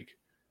this week.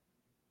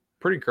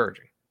 Pretty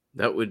encouraging.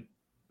 That would,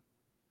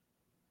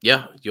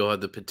 yeah, you'll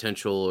have the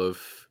potential of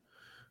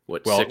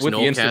 6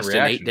 Nolecast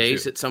in 8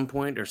 days at some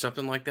point or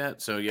something like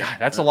that. So yeah, God,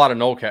 that's a lot of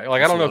Nolecast. I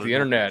don't know if the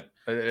internet,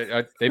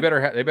 they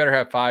better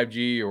have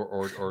 5G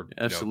or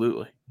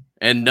absolutely.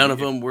 And none of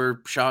them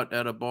were shot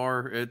at a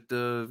bar at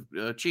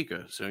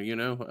Chica. So,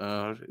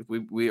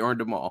 we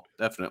earned them all.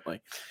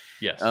 Definitely.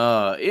 Yes.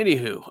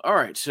 Anywho. All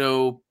right.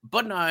 So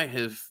Bud and I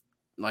have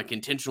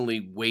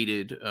intentionally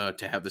waited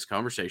to have this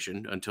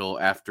conversation until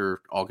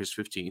after August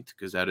 15th,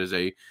 because that is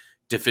a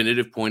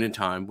definitive point in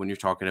time when you're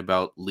talking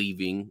about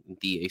leaving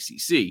the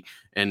ACC.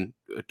 And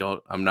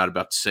I'm not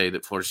about to say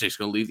that Florida State's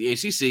going to leave the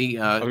ACC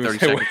 30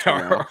 seconds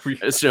from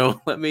now.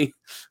 So let me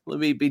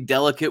be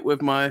delicate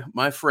with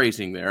my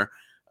phrasing there.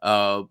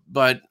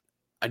 But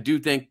I do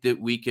think that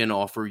we can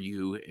offer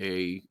you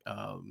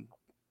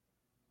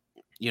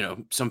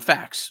some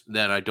facts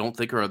that I don't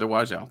think are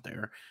otherwise out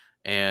there,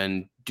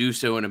 and do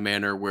so in a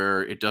manner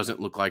where it doesn't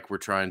look like we're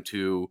trying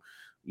to,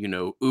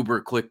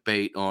 uber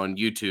clickbait on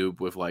YouTube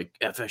with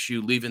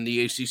FSU leaving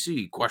the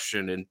ACC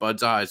question and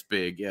Bud's eyes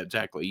big. Yeah,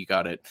 exactly. You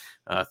got it.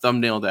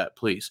 Thumbnail that,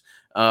 please.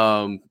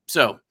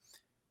 So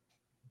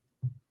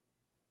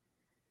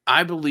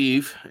I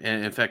believe,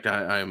 and in fact,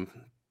 I'm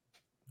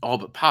all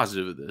but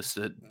positive of this,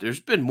 that there's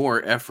been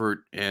more effort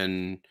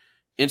and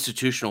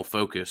institutional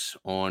focus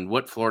on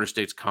what Florida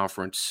State's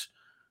conference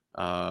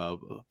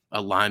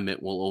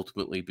alignment will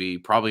ultimately be,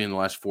 probably in the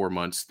last 4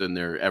 months, than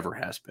there ever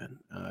has been,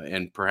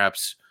 and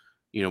perhaps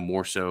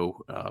more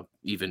so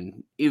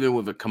even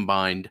with a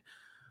combined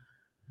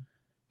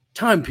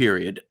time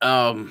period.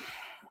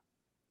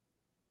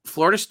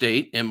 Florida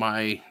State, to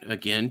my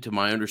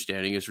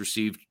understanding, has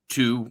received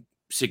 2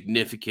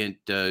 significant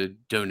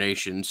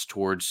donations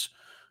towards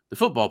the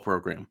football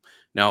program.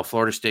 Now,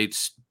 Florida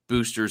State's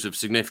boosters of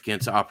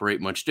significance operate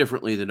much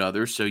differently than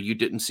others, so you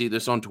didn't see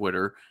this on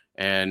Twitter,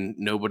 and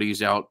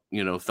nobody's out,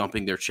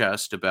 thumping their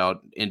chest about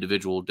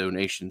individual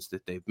donations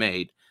that they've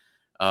made.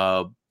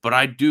 But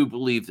I do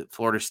believe that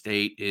Florida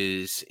State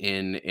is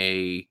in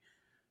a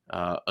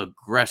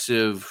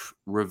aggressive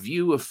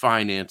review of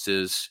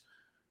finances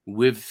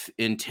with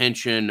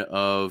intention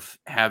of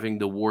having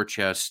the war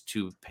chest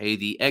to pay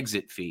the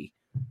exit fee,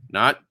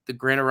 not the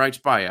grant of rights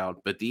buyout,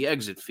 but the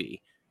exit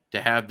fee, to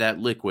have that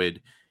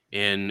liquid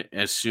in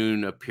as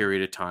soon a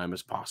period of time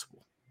as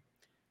possible.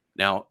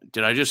 Now,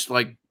 did I just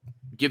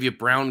give you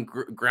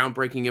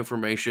groundbreaking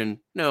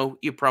information? No,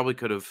 you probably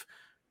could have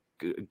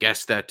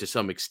guessed that to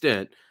some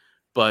extent,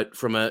 but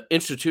from an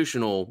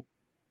institutional,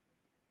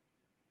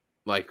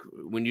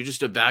 when you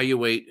just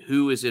evaluate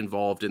who is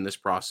involved in this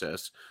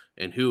process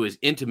and who is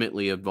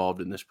intimately involved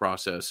in this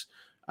process,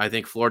 I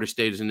think Florida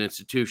State as an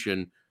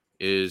institution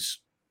is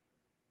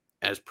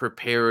as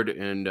prepared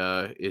and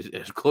is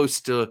as close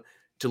to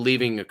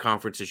leaving a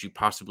conference as you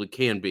possibly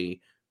can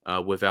be,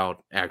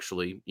 without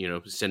actually,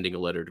 sending a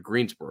letter to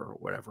Greensboro or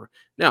whatever.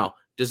 Now,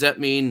 does that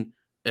mean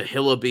a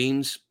hill of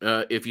beans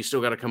if you still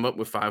got to come up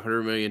with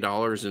 $500 million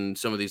and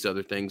some of these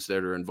other things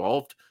that are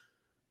involved?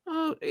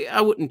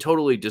 I wouldn't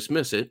totally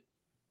dismiss it,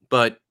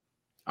 but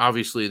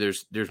obviously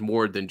there's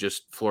more than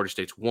just Florida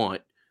State's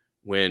want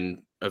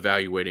when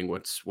evaluating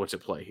what's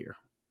at play here.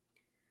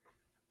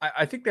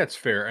 I think that's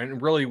fair.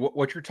 And really,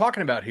 what you're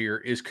talking about here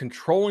is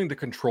controlling the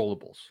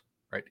controllables,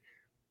 right?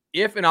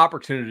 If an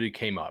opportunity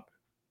came up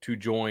to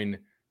join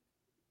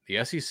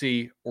the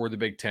SEC or the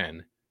Big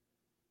Ten,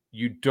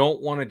 you don't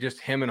want to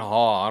just hem and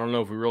haw. I don't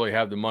know if we really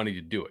have the money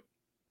to do it,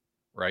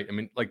 right? I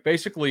mean, like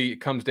basically, it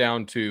comes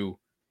down to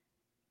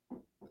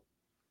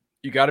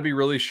you got to be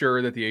really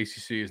sure that the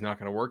ACC is not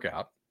going to work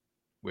out,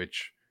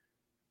 which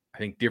I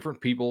think different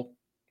people,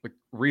 like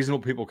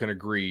reasonable people, can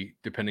agree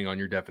depending on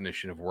your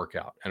definition of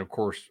workout, and of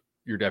course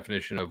your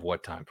definition of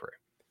what time frame.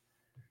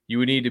 You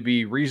would need to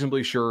be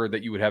reasonably sure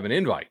that you would have an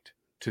invite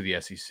to the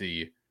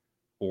SEC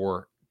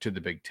or to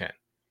the Big Ten.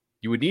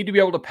 You would need to be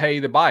able to pay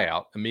the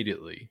buyout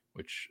immediately,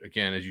 which,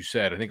 again, as you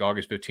said, I think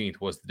August 15th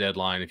was the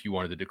deadline if you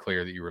wanted to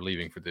declare that you were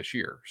leaving for this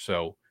year.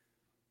 So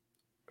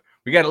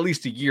we got at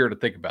least a year to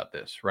think about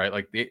this, right?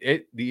 Like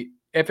the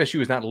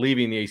FSU is not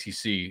leaving the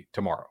ACC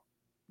tomorrow.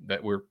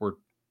 That we're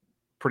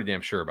pretty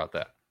damn sure about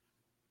that.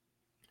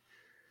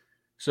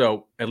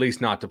 So at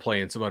least not to play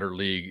in some other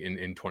league in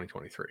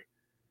 2023.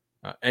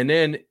 And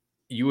then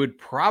you would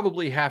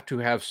probably have to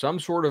have some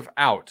sort of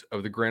out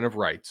of the grant of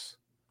rights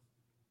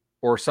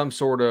or some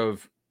sort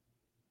of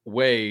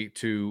way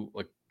to,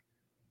 like,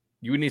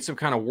 you would need some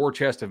kind of war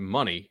chest of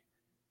money.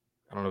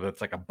 I don't know if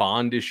that's like a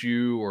bond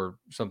issue or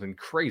something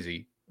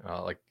crazy,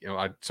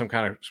 some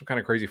kind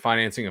of crazy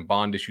financing and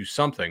bond issue,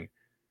 something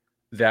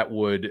that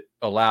would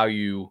allow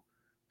you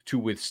to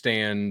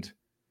withstand,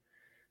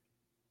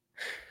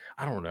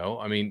 I don't know.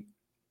 I mean,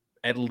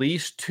 at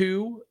least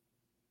 2,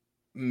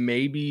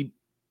 maybe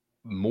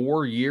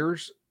more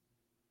years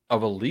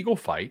of a legal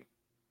fight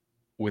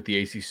with the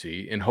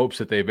ACC in hopes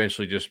that they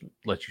eventually just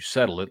let you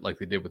settle it like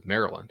they did with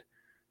Maryland,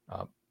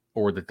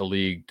 or that the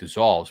league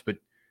dissolves. But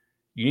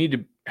you need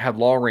to have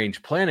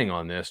long-range planning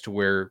on this to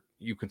where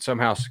you can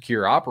somehow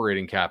secure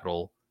operating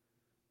capital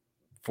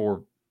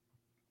for,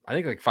 I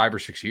think, like 5 or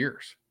 6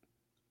 years.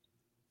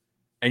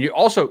 And you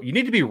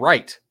need to be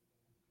right.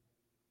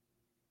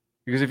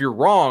 Because if you're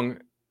wrong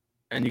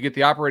and you get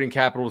the operating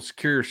capital to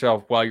secure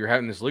yourself while you're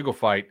having this legal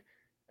fight,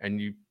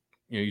 and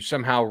you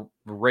somehow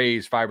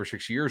raise 5 or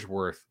 6 years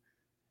worth,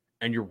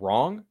 and you're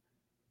wrong,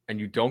 and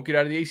you don't get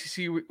out of the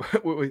ACC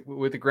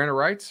with the grant of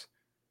rights,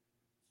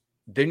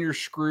 then you're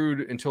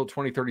screwed until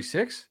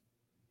 2036.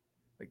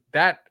 Like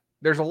that,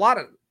 there's a lot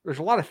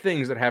of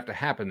things that have to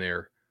happen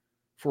there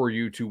for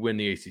you to win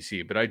the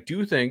ACC. But I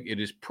do think it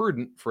is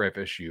prudent for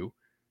FSU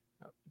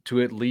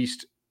to at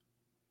least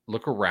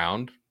look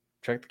around,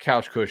 check the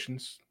couch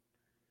cushions,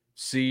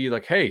 see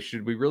like, hey,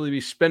 should we really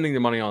be spending the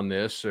money on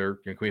this, or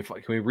can we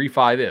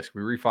refi this?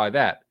 Can we refi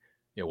that?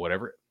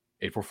 Whatever.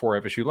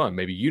 844 FSU loan.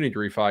 Maybe you need to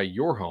refi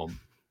your home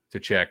to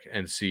check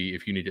and see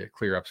if you need to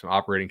clear up some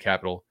operating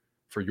capital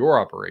for your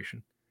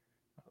operation.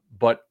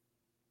 But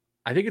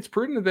I think it's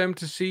prudent of them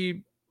to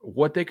see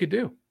what they could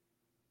do.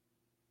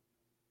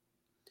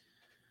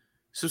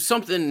 So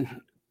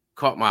something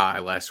caught my eye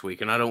last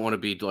week, and I don't want to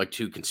be like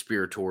too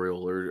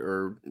conspiratorial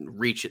or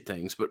reach at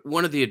things, but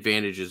one of the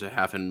advantages of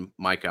having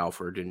Mike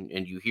Alford,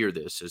 and you hear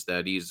this, is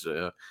that he's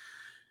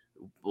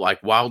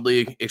like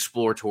wildly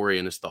exploratory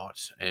in his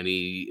thoughts, and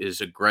he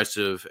is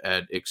aggressive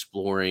at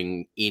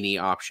exploring any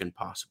option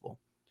possible.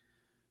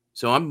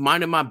 So I'm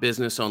minding my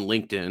business on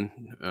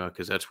LinkedIn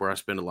because that's where I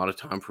spend a lot of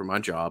time for my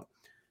job,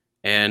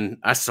 and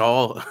I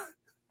saw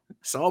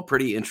a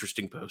pretty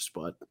interesting post,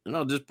 Bud, and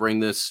I'll just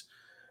bring this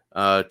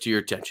to your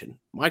attention.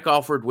 Mike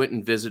Alford went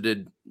and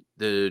visited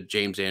the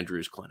James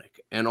Andrews Clinic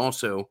and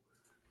also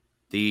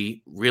the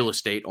real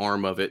estate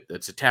arm of it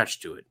that's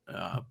attached to it.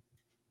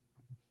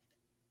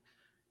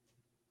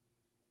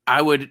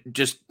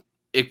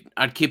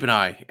 I'd keep an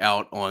eye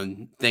out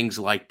on things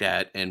like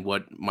that and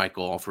what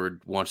Michael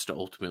Alford wants to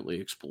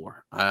ultimately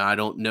explore. I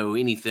don't know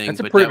anything,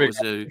 but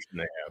that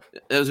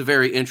was a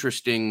very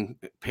interesting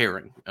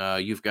pairing.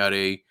 You've got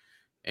a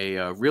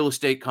real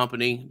estate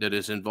company that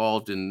is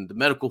involved in the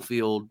medical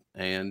field,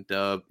 and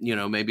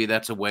maybe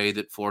that's a way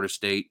that Florida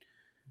State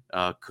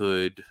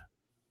could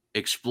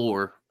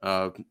explore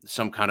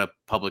some kind of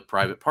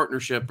public-private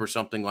partnership or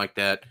something like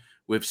that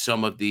with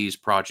some of these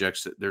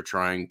projects that they're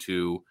trying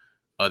to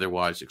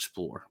otherwise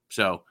explore.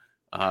 So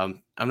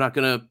I'm not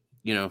going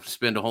to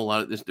spend a whole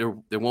lot of this. There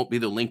won't be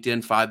the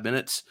LinkedIn 5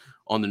 minutes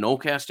on the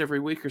Nolecast every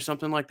week or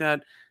something like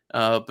that.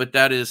 But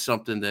that is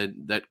something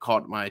that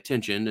caught my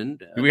attention.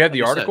 And do we have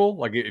the article?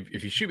 Like,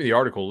 if you shoot me the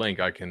article link,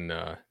 I can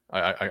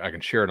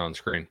share it on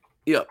screen.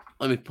 Yeah,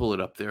 let me pull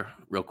it up there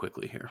real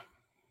quickly here.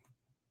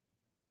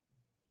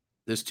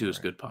 This too is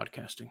good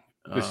podcasting.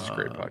 This is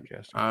great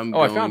podcasting.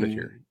 I found it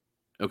here.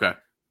 Okay,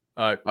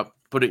 I'll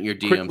put it in your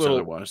DMs.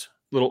 Otherwise,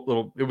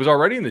 little. It was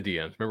already in the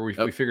DMs.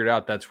 Remember, we figured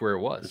out that's where it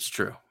was. That's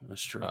true.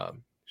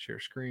 Share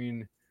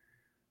screen.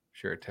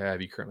 Share a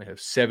tab. You currently have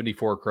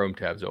 74 Chrome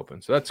tabs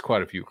open. So that's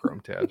quite a few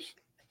Chrome tabs.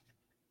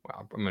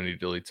 Wow. I'm going to need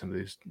to delete some of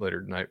these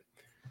later tonight.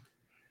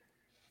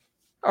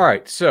 All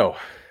right. So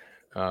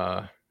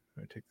I'm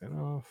going to take that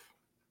off.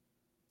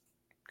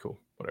 Cool.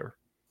 Whatever.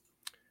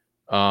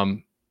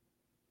 I'm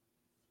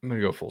going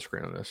to go full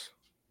screen on this.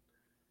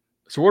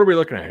 So what are we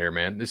looking at here,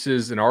 man? This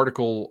is an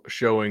article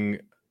showing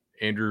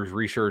Andrew's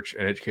Research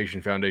and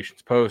Education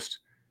Foundation's post.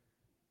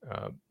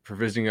 For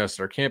visiting us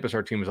at our campus,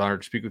 our team is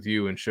honored to speak with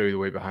you and show you the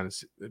way behind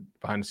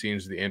the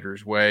scenes of the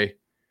Andrews way.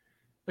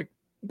 Like,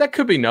 that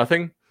could be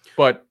nothing,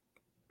 but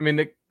I mean,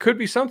 it could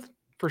be something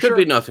for sure. Could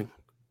be nothing.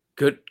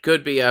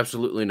 Could be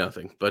absolutely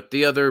nothing. But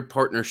the other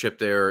partnership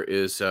there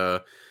is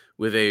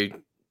with a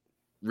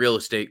real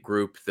estate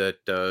group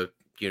that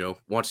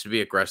wants to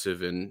be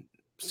aggressive in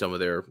some of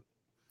their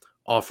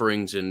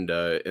offerings and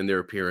their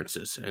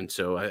appearances. And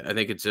so I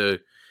think it's a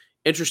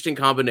interesting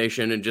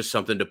combination and just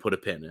something to put a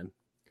pin in.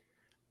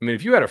 I mean,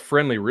 if you had a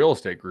friendly real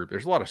estate group,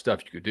 there's a lot of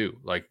stuff you could do.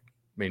 Like,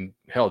 I mean,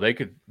 hell, they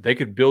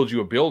could build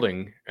you a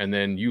building and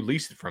then you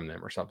lease it from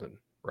them or something,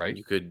 right?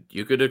 You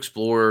could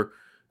explore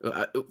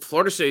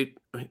Florida State.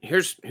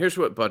 Here's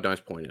what Bud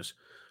Knight's point is.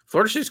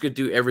 Florida State's going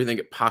to do everything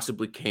it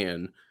possibly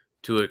can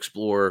to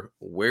explore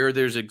where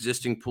there's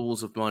existing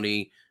pools of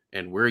money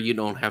and where you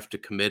don't have to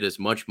commit as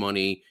much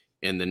money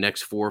in the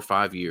next 4 or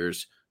 5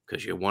 years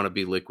because you want to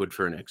be liquid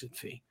for an exit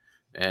fee.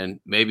 And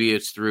maybe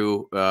it's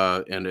through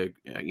a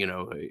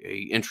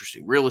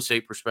interesting real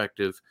estate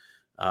perspective.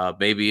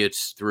 Maybe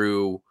it's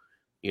through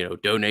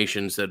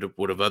donations that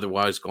would have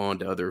otherwise gone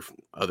to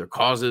other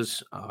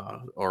causes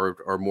or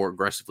are more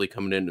aggressively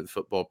coming into the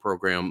football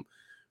program.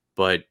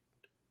 But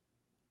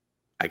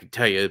I can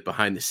tell you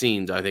behind the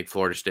scenes, I think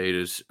Florida State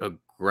is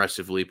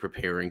aggressively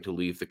preparing to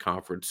leave the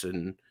conference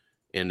in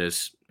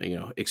as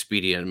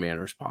expedient a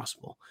manner as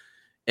possible.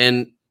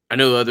 And I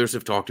know others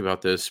have talked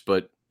about this,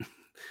 but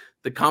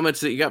the comments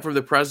that you got from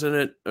the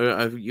president,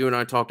 you and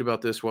I talked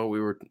about this while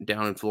we were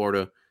down in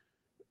Florida.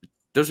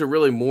 Those are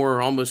really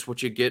more almost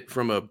what you get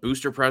from a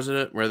booster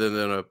president rather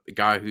than a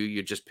guy who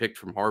you just picked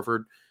from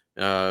Harvard.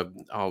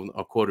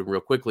 I'll quote him real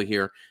quickly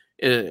here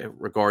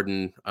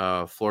regarding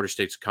Florida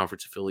State's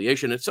conference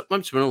affiliation. It's something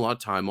I'm spending a lot of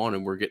time on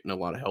and we're getting a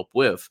lot of help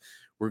with.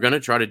 We're going to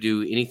try to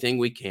do anything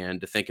we can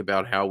to think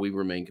about how we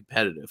remain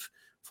competitive.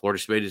 Florida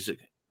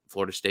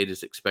State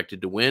is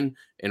expected to win,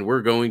 and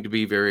we're going to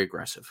be very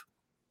aggressive.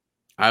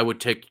 I would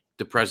take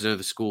the president of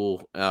the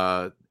school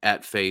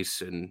at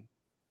face and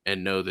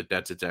know that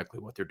that's exactly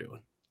what they're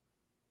doing.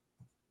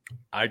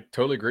 I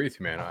totally agree with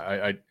you,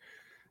 man.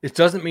 It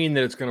doesn't mean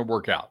that it's going to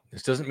work out.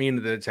 This doesn't mean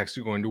that it's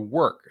actually going to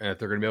work and that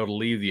they're going to be able to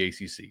leave the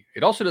ACC.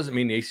 It also doesn't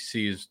mean the ACC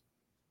is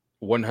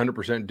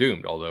 100%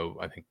 doomed, although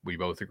I think we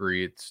both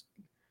agree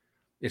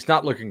it's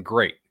not looking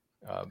great.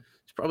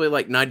 It's probably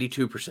like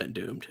 92%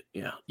 doomed.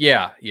 Yeah.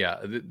 Yeah.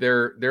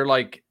 They're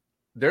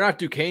not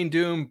Duquesne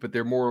doomed, but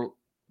they're more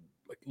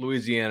like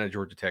Louisiana,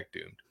 Georgia Tech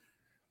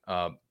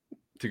doomed.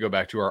 To go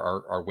back to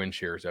our win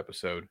shares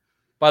episode.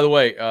 By the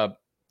way,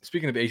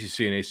 speaking of ACC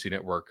and ACC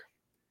Network,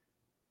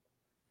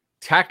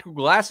 tactical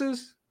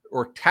glasses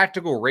or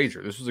tactical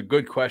razor? This was a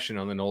good question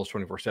on the Knowles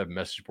 24/7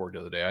 message board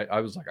the other day.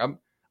 I was like,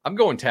 I'm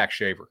going tack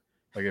shaver.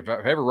 Like if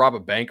I ever rob a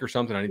bank or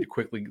something, I need to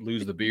quickly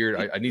lose the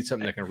beard. I need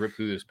something that can rip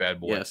through this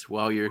bad boy. Yes,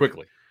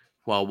 quickly.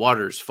 While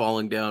water's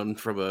falling down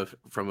from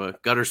a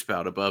gutter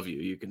spout above you,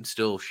 you can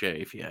still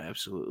shave. Yeah,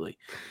 absolutely.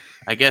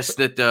 I guess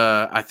that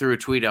I threw a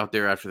tweet out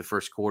there after the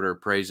first quarter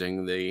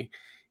praising the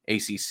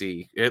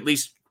ACC. At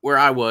least where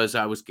I was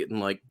getting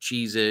like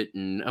Cheez-It,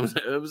 and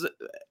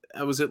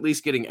I was at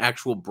least getting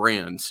actual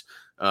brands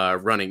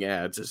running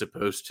ads as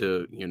opposed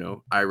to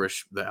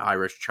the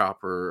Irish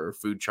chopper or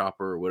food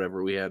chopper or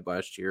whatever we had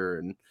last year,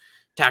 and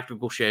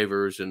tactical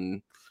shavers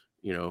and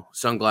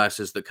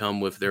sunglasses that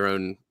come with their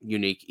own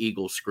unique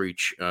eagle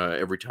screech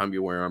every time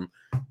you wear them.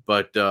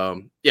 But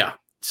yeah,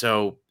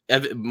 so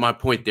my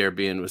point there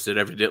being was that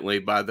evidently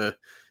by the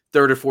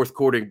third or fourth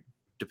quarter,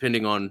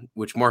 depending on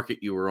which market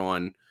you were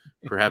on,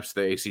 perhaps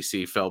the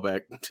ACC fell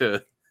back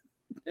to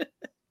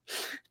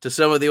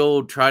some of the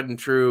old tried and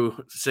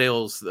true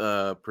sales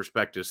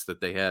prospectus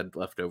that they had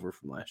left over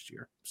from last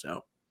year.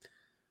 So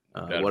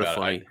what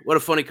a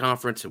funny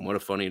conference and what a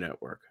funny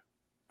network.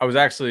 I was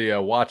actually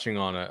watching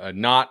on a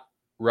not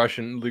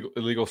Russian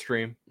illegal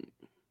stream,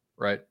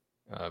 right?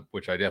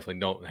 Which I definitely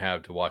don't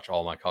have to watch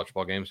all my college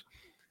football games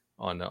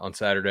on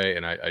Saturday.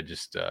 And I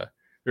just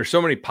there's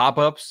so many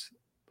pop-ups.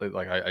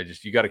 I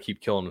just you got to keep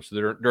killing them. So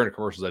during the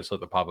commercials, I just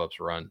let the pop-ups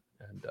run,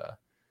 and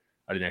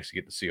I didn't actually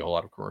get to see a whole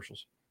lot of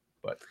commercials.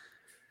 But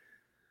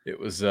it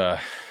was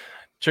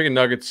chicken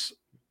nuggets,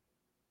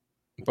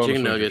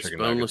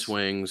 boneless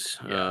wings,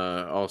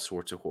 yeah. All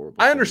sorts of horrible.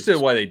 I understood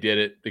why they did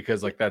it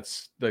because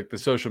that's like the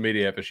social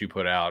media FSU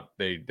put out.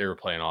 They were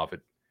playing off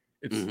it.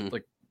 It's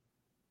like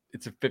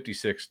it's a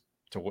 56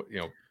 to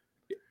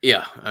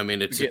Yeah, I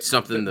mean it's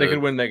something they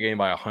could win that game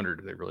by 100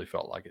 if they really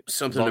felt like it.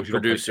 Something the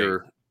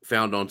producer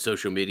found on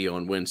social media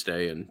on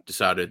Wednesday and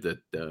decided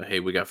that hey,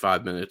 we got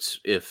 5 minutes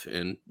if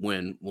and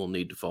when we'll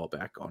need to fall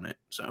back on it.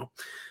 So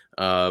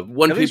at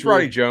least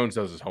Roddy Jones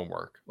does his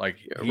homework. Like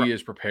he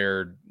is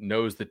prepared,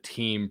 knows the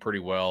team pretty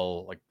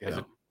well. Like has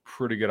a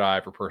pretty good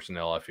eye for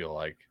personnel. I feel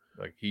like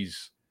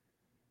he's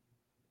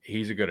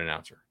he's a good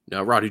announcer.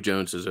 Now, Roddy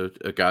Jones is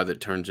a guy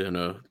that turns in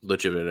a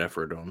legitimate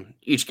effort on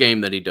each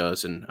game that he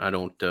does, and I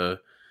don't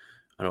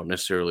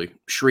necessarily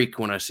shriek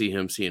when I see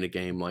him seeing a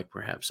game like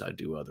perhaps I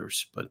do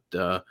others. But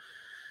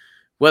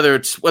whether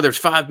it's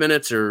 5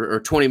 minutes or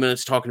 20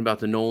 minutes talking about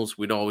the Noles,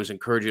 we'd always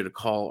encourage you to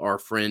call our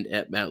friend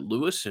at Matt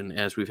Lewis. And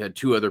as we've had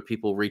 2 other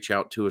people reach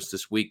out to us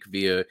this week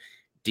via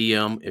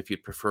DM, if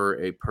you'd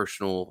prefer a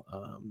personal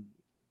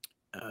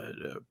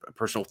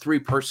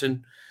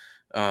 3-person.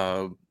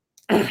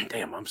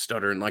 Damn, I'm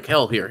stuttering like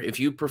hell here. If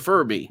you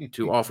prefer me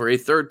to offer a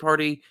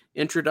third-party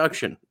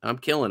introduction, I'm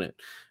killing it.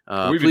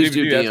 Please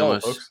do DM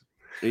us. Folks.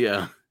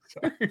 Yeah.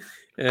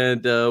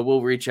 And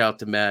we'll reach out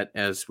to Matt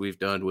as we've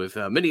done with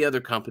many other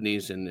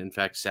companies, and in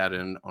fact sat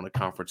in on a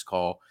conference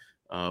call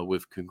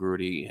with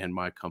Congruity and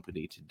my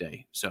company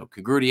today. So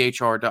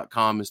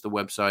congruityhr.com is the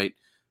website.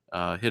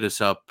 Hit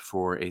us up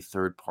for a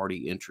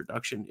third-party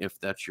introduction if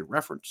that's your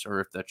reference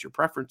or if that's your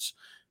preference,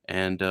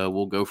 and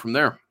we'll go from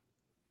there.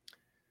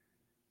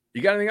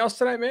 You got anything else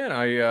tonight, man?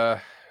 I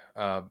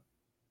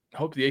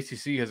hope the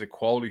ACC has a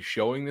quality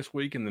showing this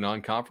week in the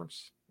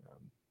non-conference.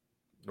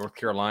 North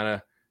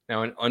Carolina,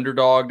 now an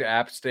underdog to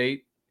App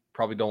State.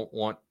 Probably don't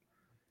want.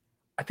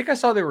 I think I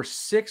saw they were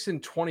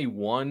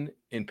 6-21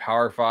 in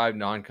Power 5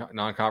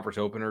 non-conference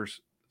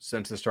openers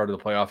since the start of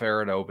the playoff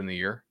era to open the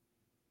year.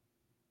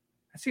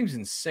 That seems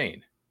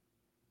insane.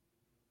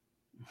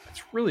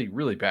 It's really,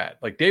 really bad.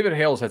 Like David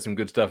Hales had some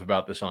good stuff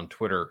about this on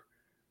Twitter.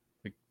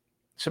 Like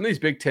some of these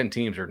Big Ten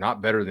teams are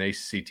not better than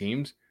ACC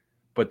teams,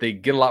 but they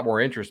get a lot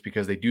more interest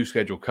because they do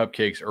schedule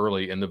cupcakes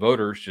early, and the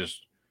voters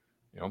just,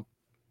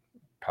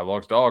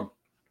 Pavlov's dog.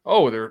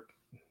 Oh,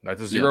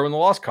 that's a 0 in the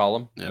loss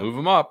column. Yeah. Move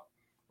them up,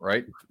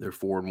 right? They're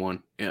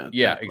 4-1. Yeah,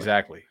 yeah,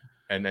 exactly.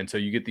 And so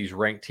you get these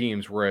ranked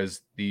teams,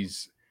 whereas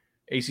these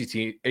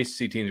ACC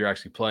teams are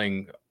actually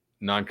playing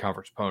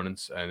non-conference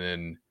opponents and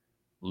then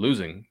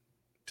losing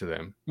to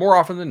them more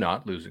often than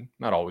not. Losing,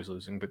 not always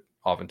losing, but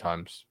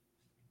oftentimes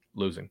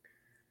losing.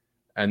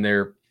 And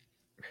they're,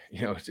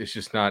 it's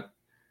just not.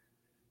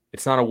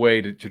 It's not a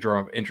way to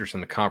draw interest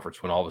in the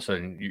conference when all of a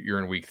sudden you're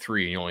in week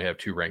 3 and you only have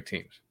 2 ranked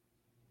teams.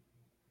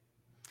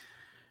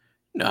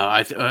 No,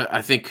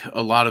 I think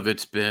a lot of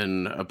it's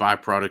been a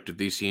byproduct of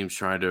these teams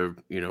trying to,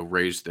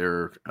 raise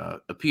their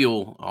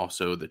appeal.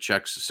 Also, the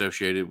checks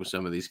associated with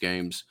some of these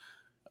games.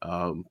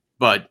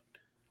 But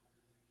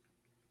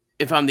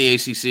if I'm the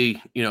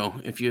ACC,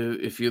 if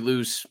you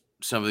lose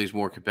some of these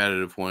more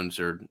competitive ones,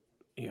 or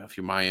if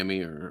you're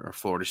Miami or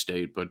Florida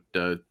State, but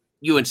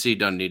UNC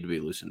doesn't need to be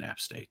losing to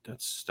App State.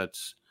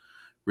 That's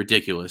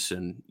ridiculous,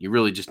 and you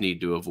really just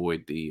need to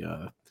avoid the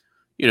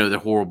the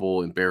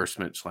horrible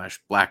embarrassment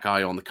 / black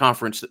eye on the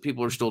conference that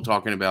people are still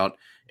talking about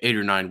 8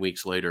 or 9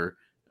 weeks later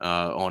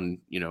on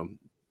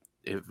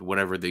if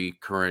whatever the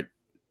current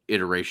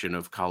iteration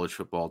of college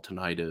football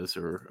tonight is,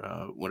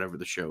 or whatever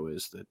the show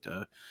is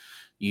that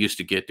you used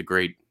to get the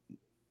great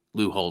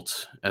Lou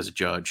Holtz as a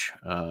judge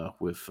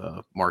with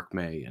Mark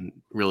May, and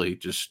really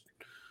just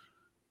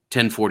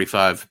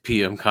 10:45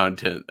 p.m.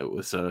 content that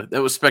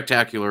was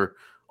spectacular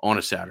on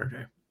a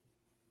Saturday.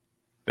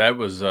 That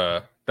was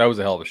a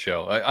hell of a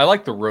show. I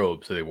like the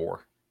robes that they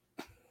wore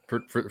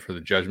for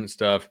the judgment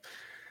stuff.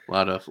 A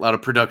lot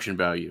of production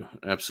value.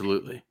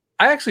 Absolutely.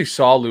 I actually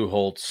saw Lou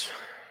Holtz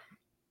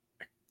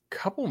a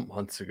couple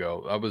months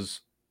ago. I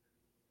was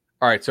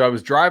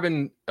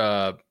driving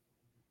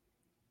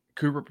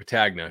Cooper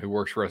Patagna, who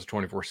works for us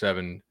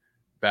 24/7,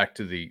 back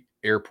to the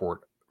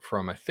airport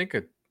from I think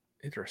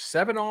either a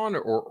 7-on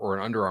or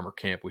an Under Armour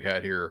camp we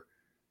had here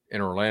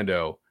in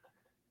Orlando.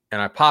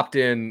 And I popped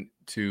in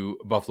to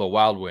Buffalo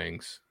Wild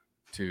Wings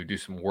to do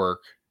some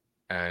work,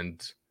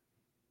 and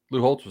Lou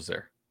Holtz was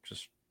there,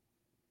 just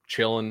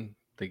chilling.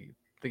 I think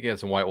he had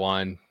some white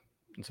wine.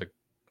 It's like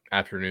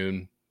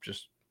afternoon,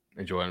 just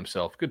enjoying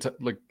himself. Good time,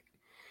 like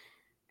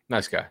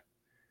nice guy.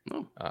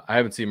 Oh. I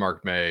haven't seen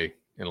Mark May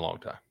in a long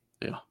time.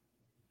 Yeah,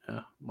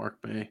 Mark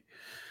May.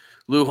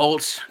 Lou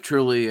Holtz,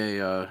 truly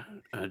a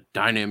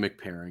dynamic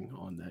pairing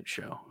on that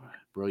show.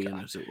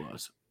 Brilliant as it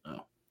was.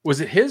 Oh. Was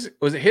it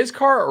his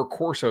car or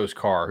Corso's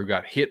car who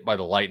got hit by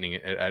the lightning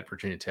at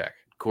Virginia Tech?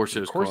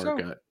 Corso's car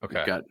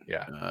got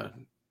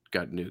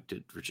nuked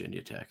at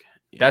Virginia Tech.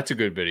 Yeah. That's a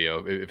good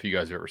video if you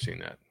guys have ever seen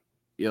that.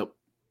 Yep.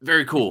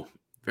 Very cool.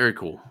 Very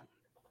cool.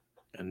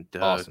 And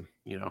awesome.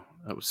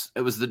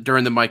 It was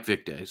during the Mike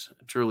Vick days.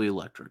 Truly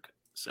electric.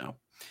 So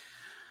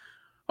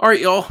all right,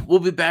 y'all. We'll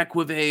be back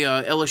with a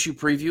LSU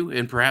preview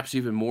and perhaps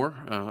even more,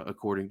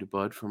 according to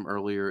Bud from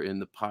earlier in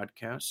the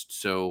podcast.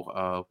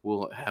 So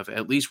we'll have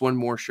at least one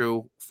more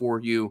show for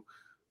you.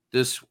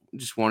 This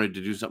just wanted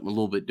to do something a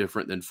little bit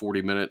different than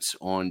 40 minutes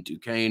on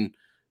Duquesne.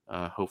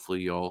 Hopefully,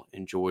 y'all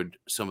enjoyed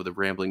some of the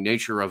rambling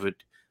nature of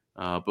it.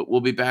 But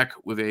we'll be back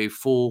with a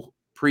full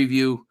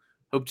preview.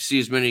 Hope to see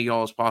as many of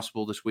y'all as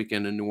possible this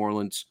weekend in New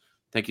Orleans.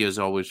 Thank you, as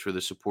always, for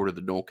the support of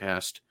the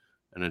Nolecast.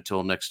 And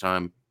until next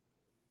time,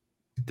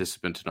 this has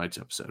been tonight's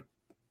episode.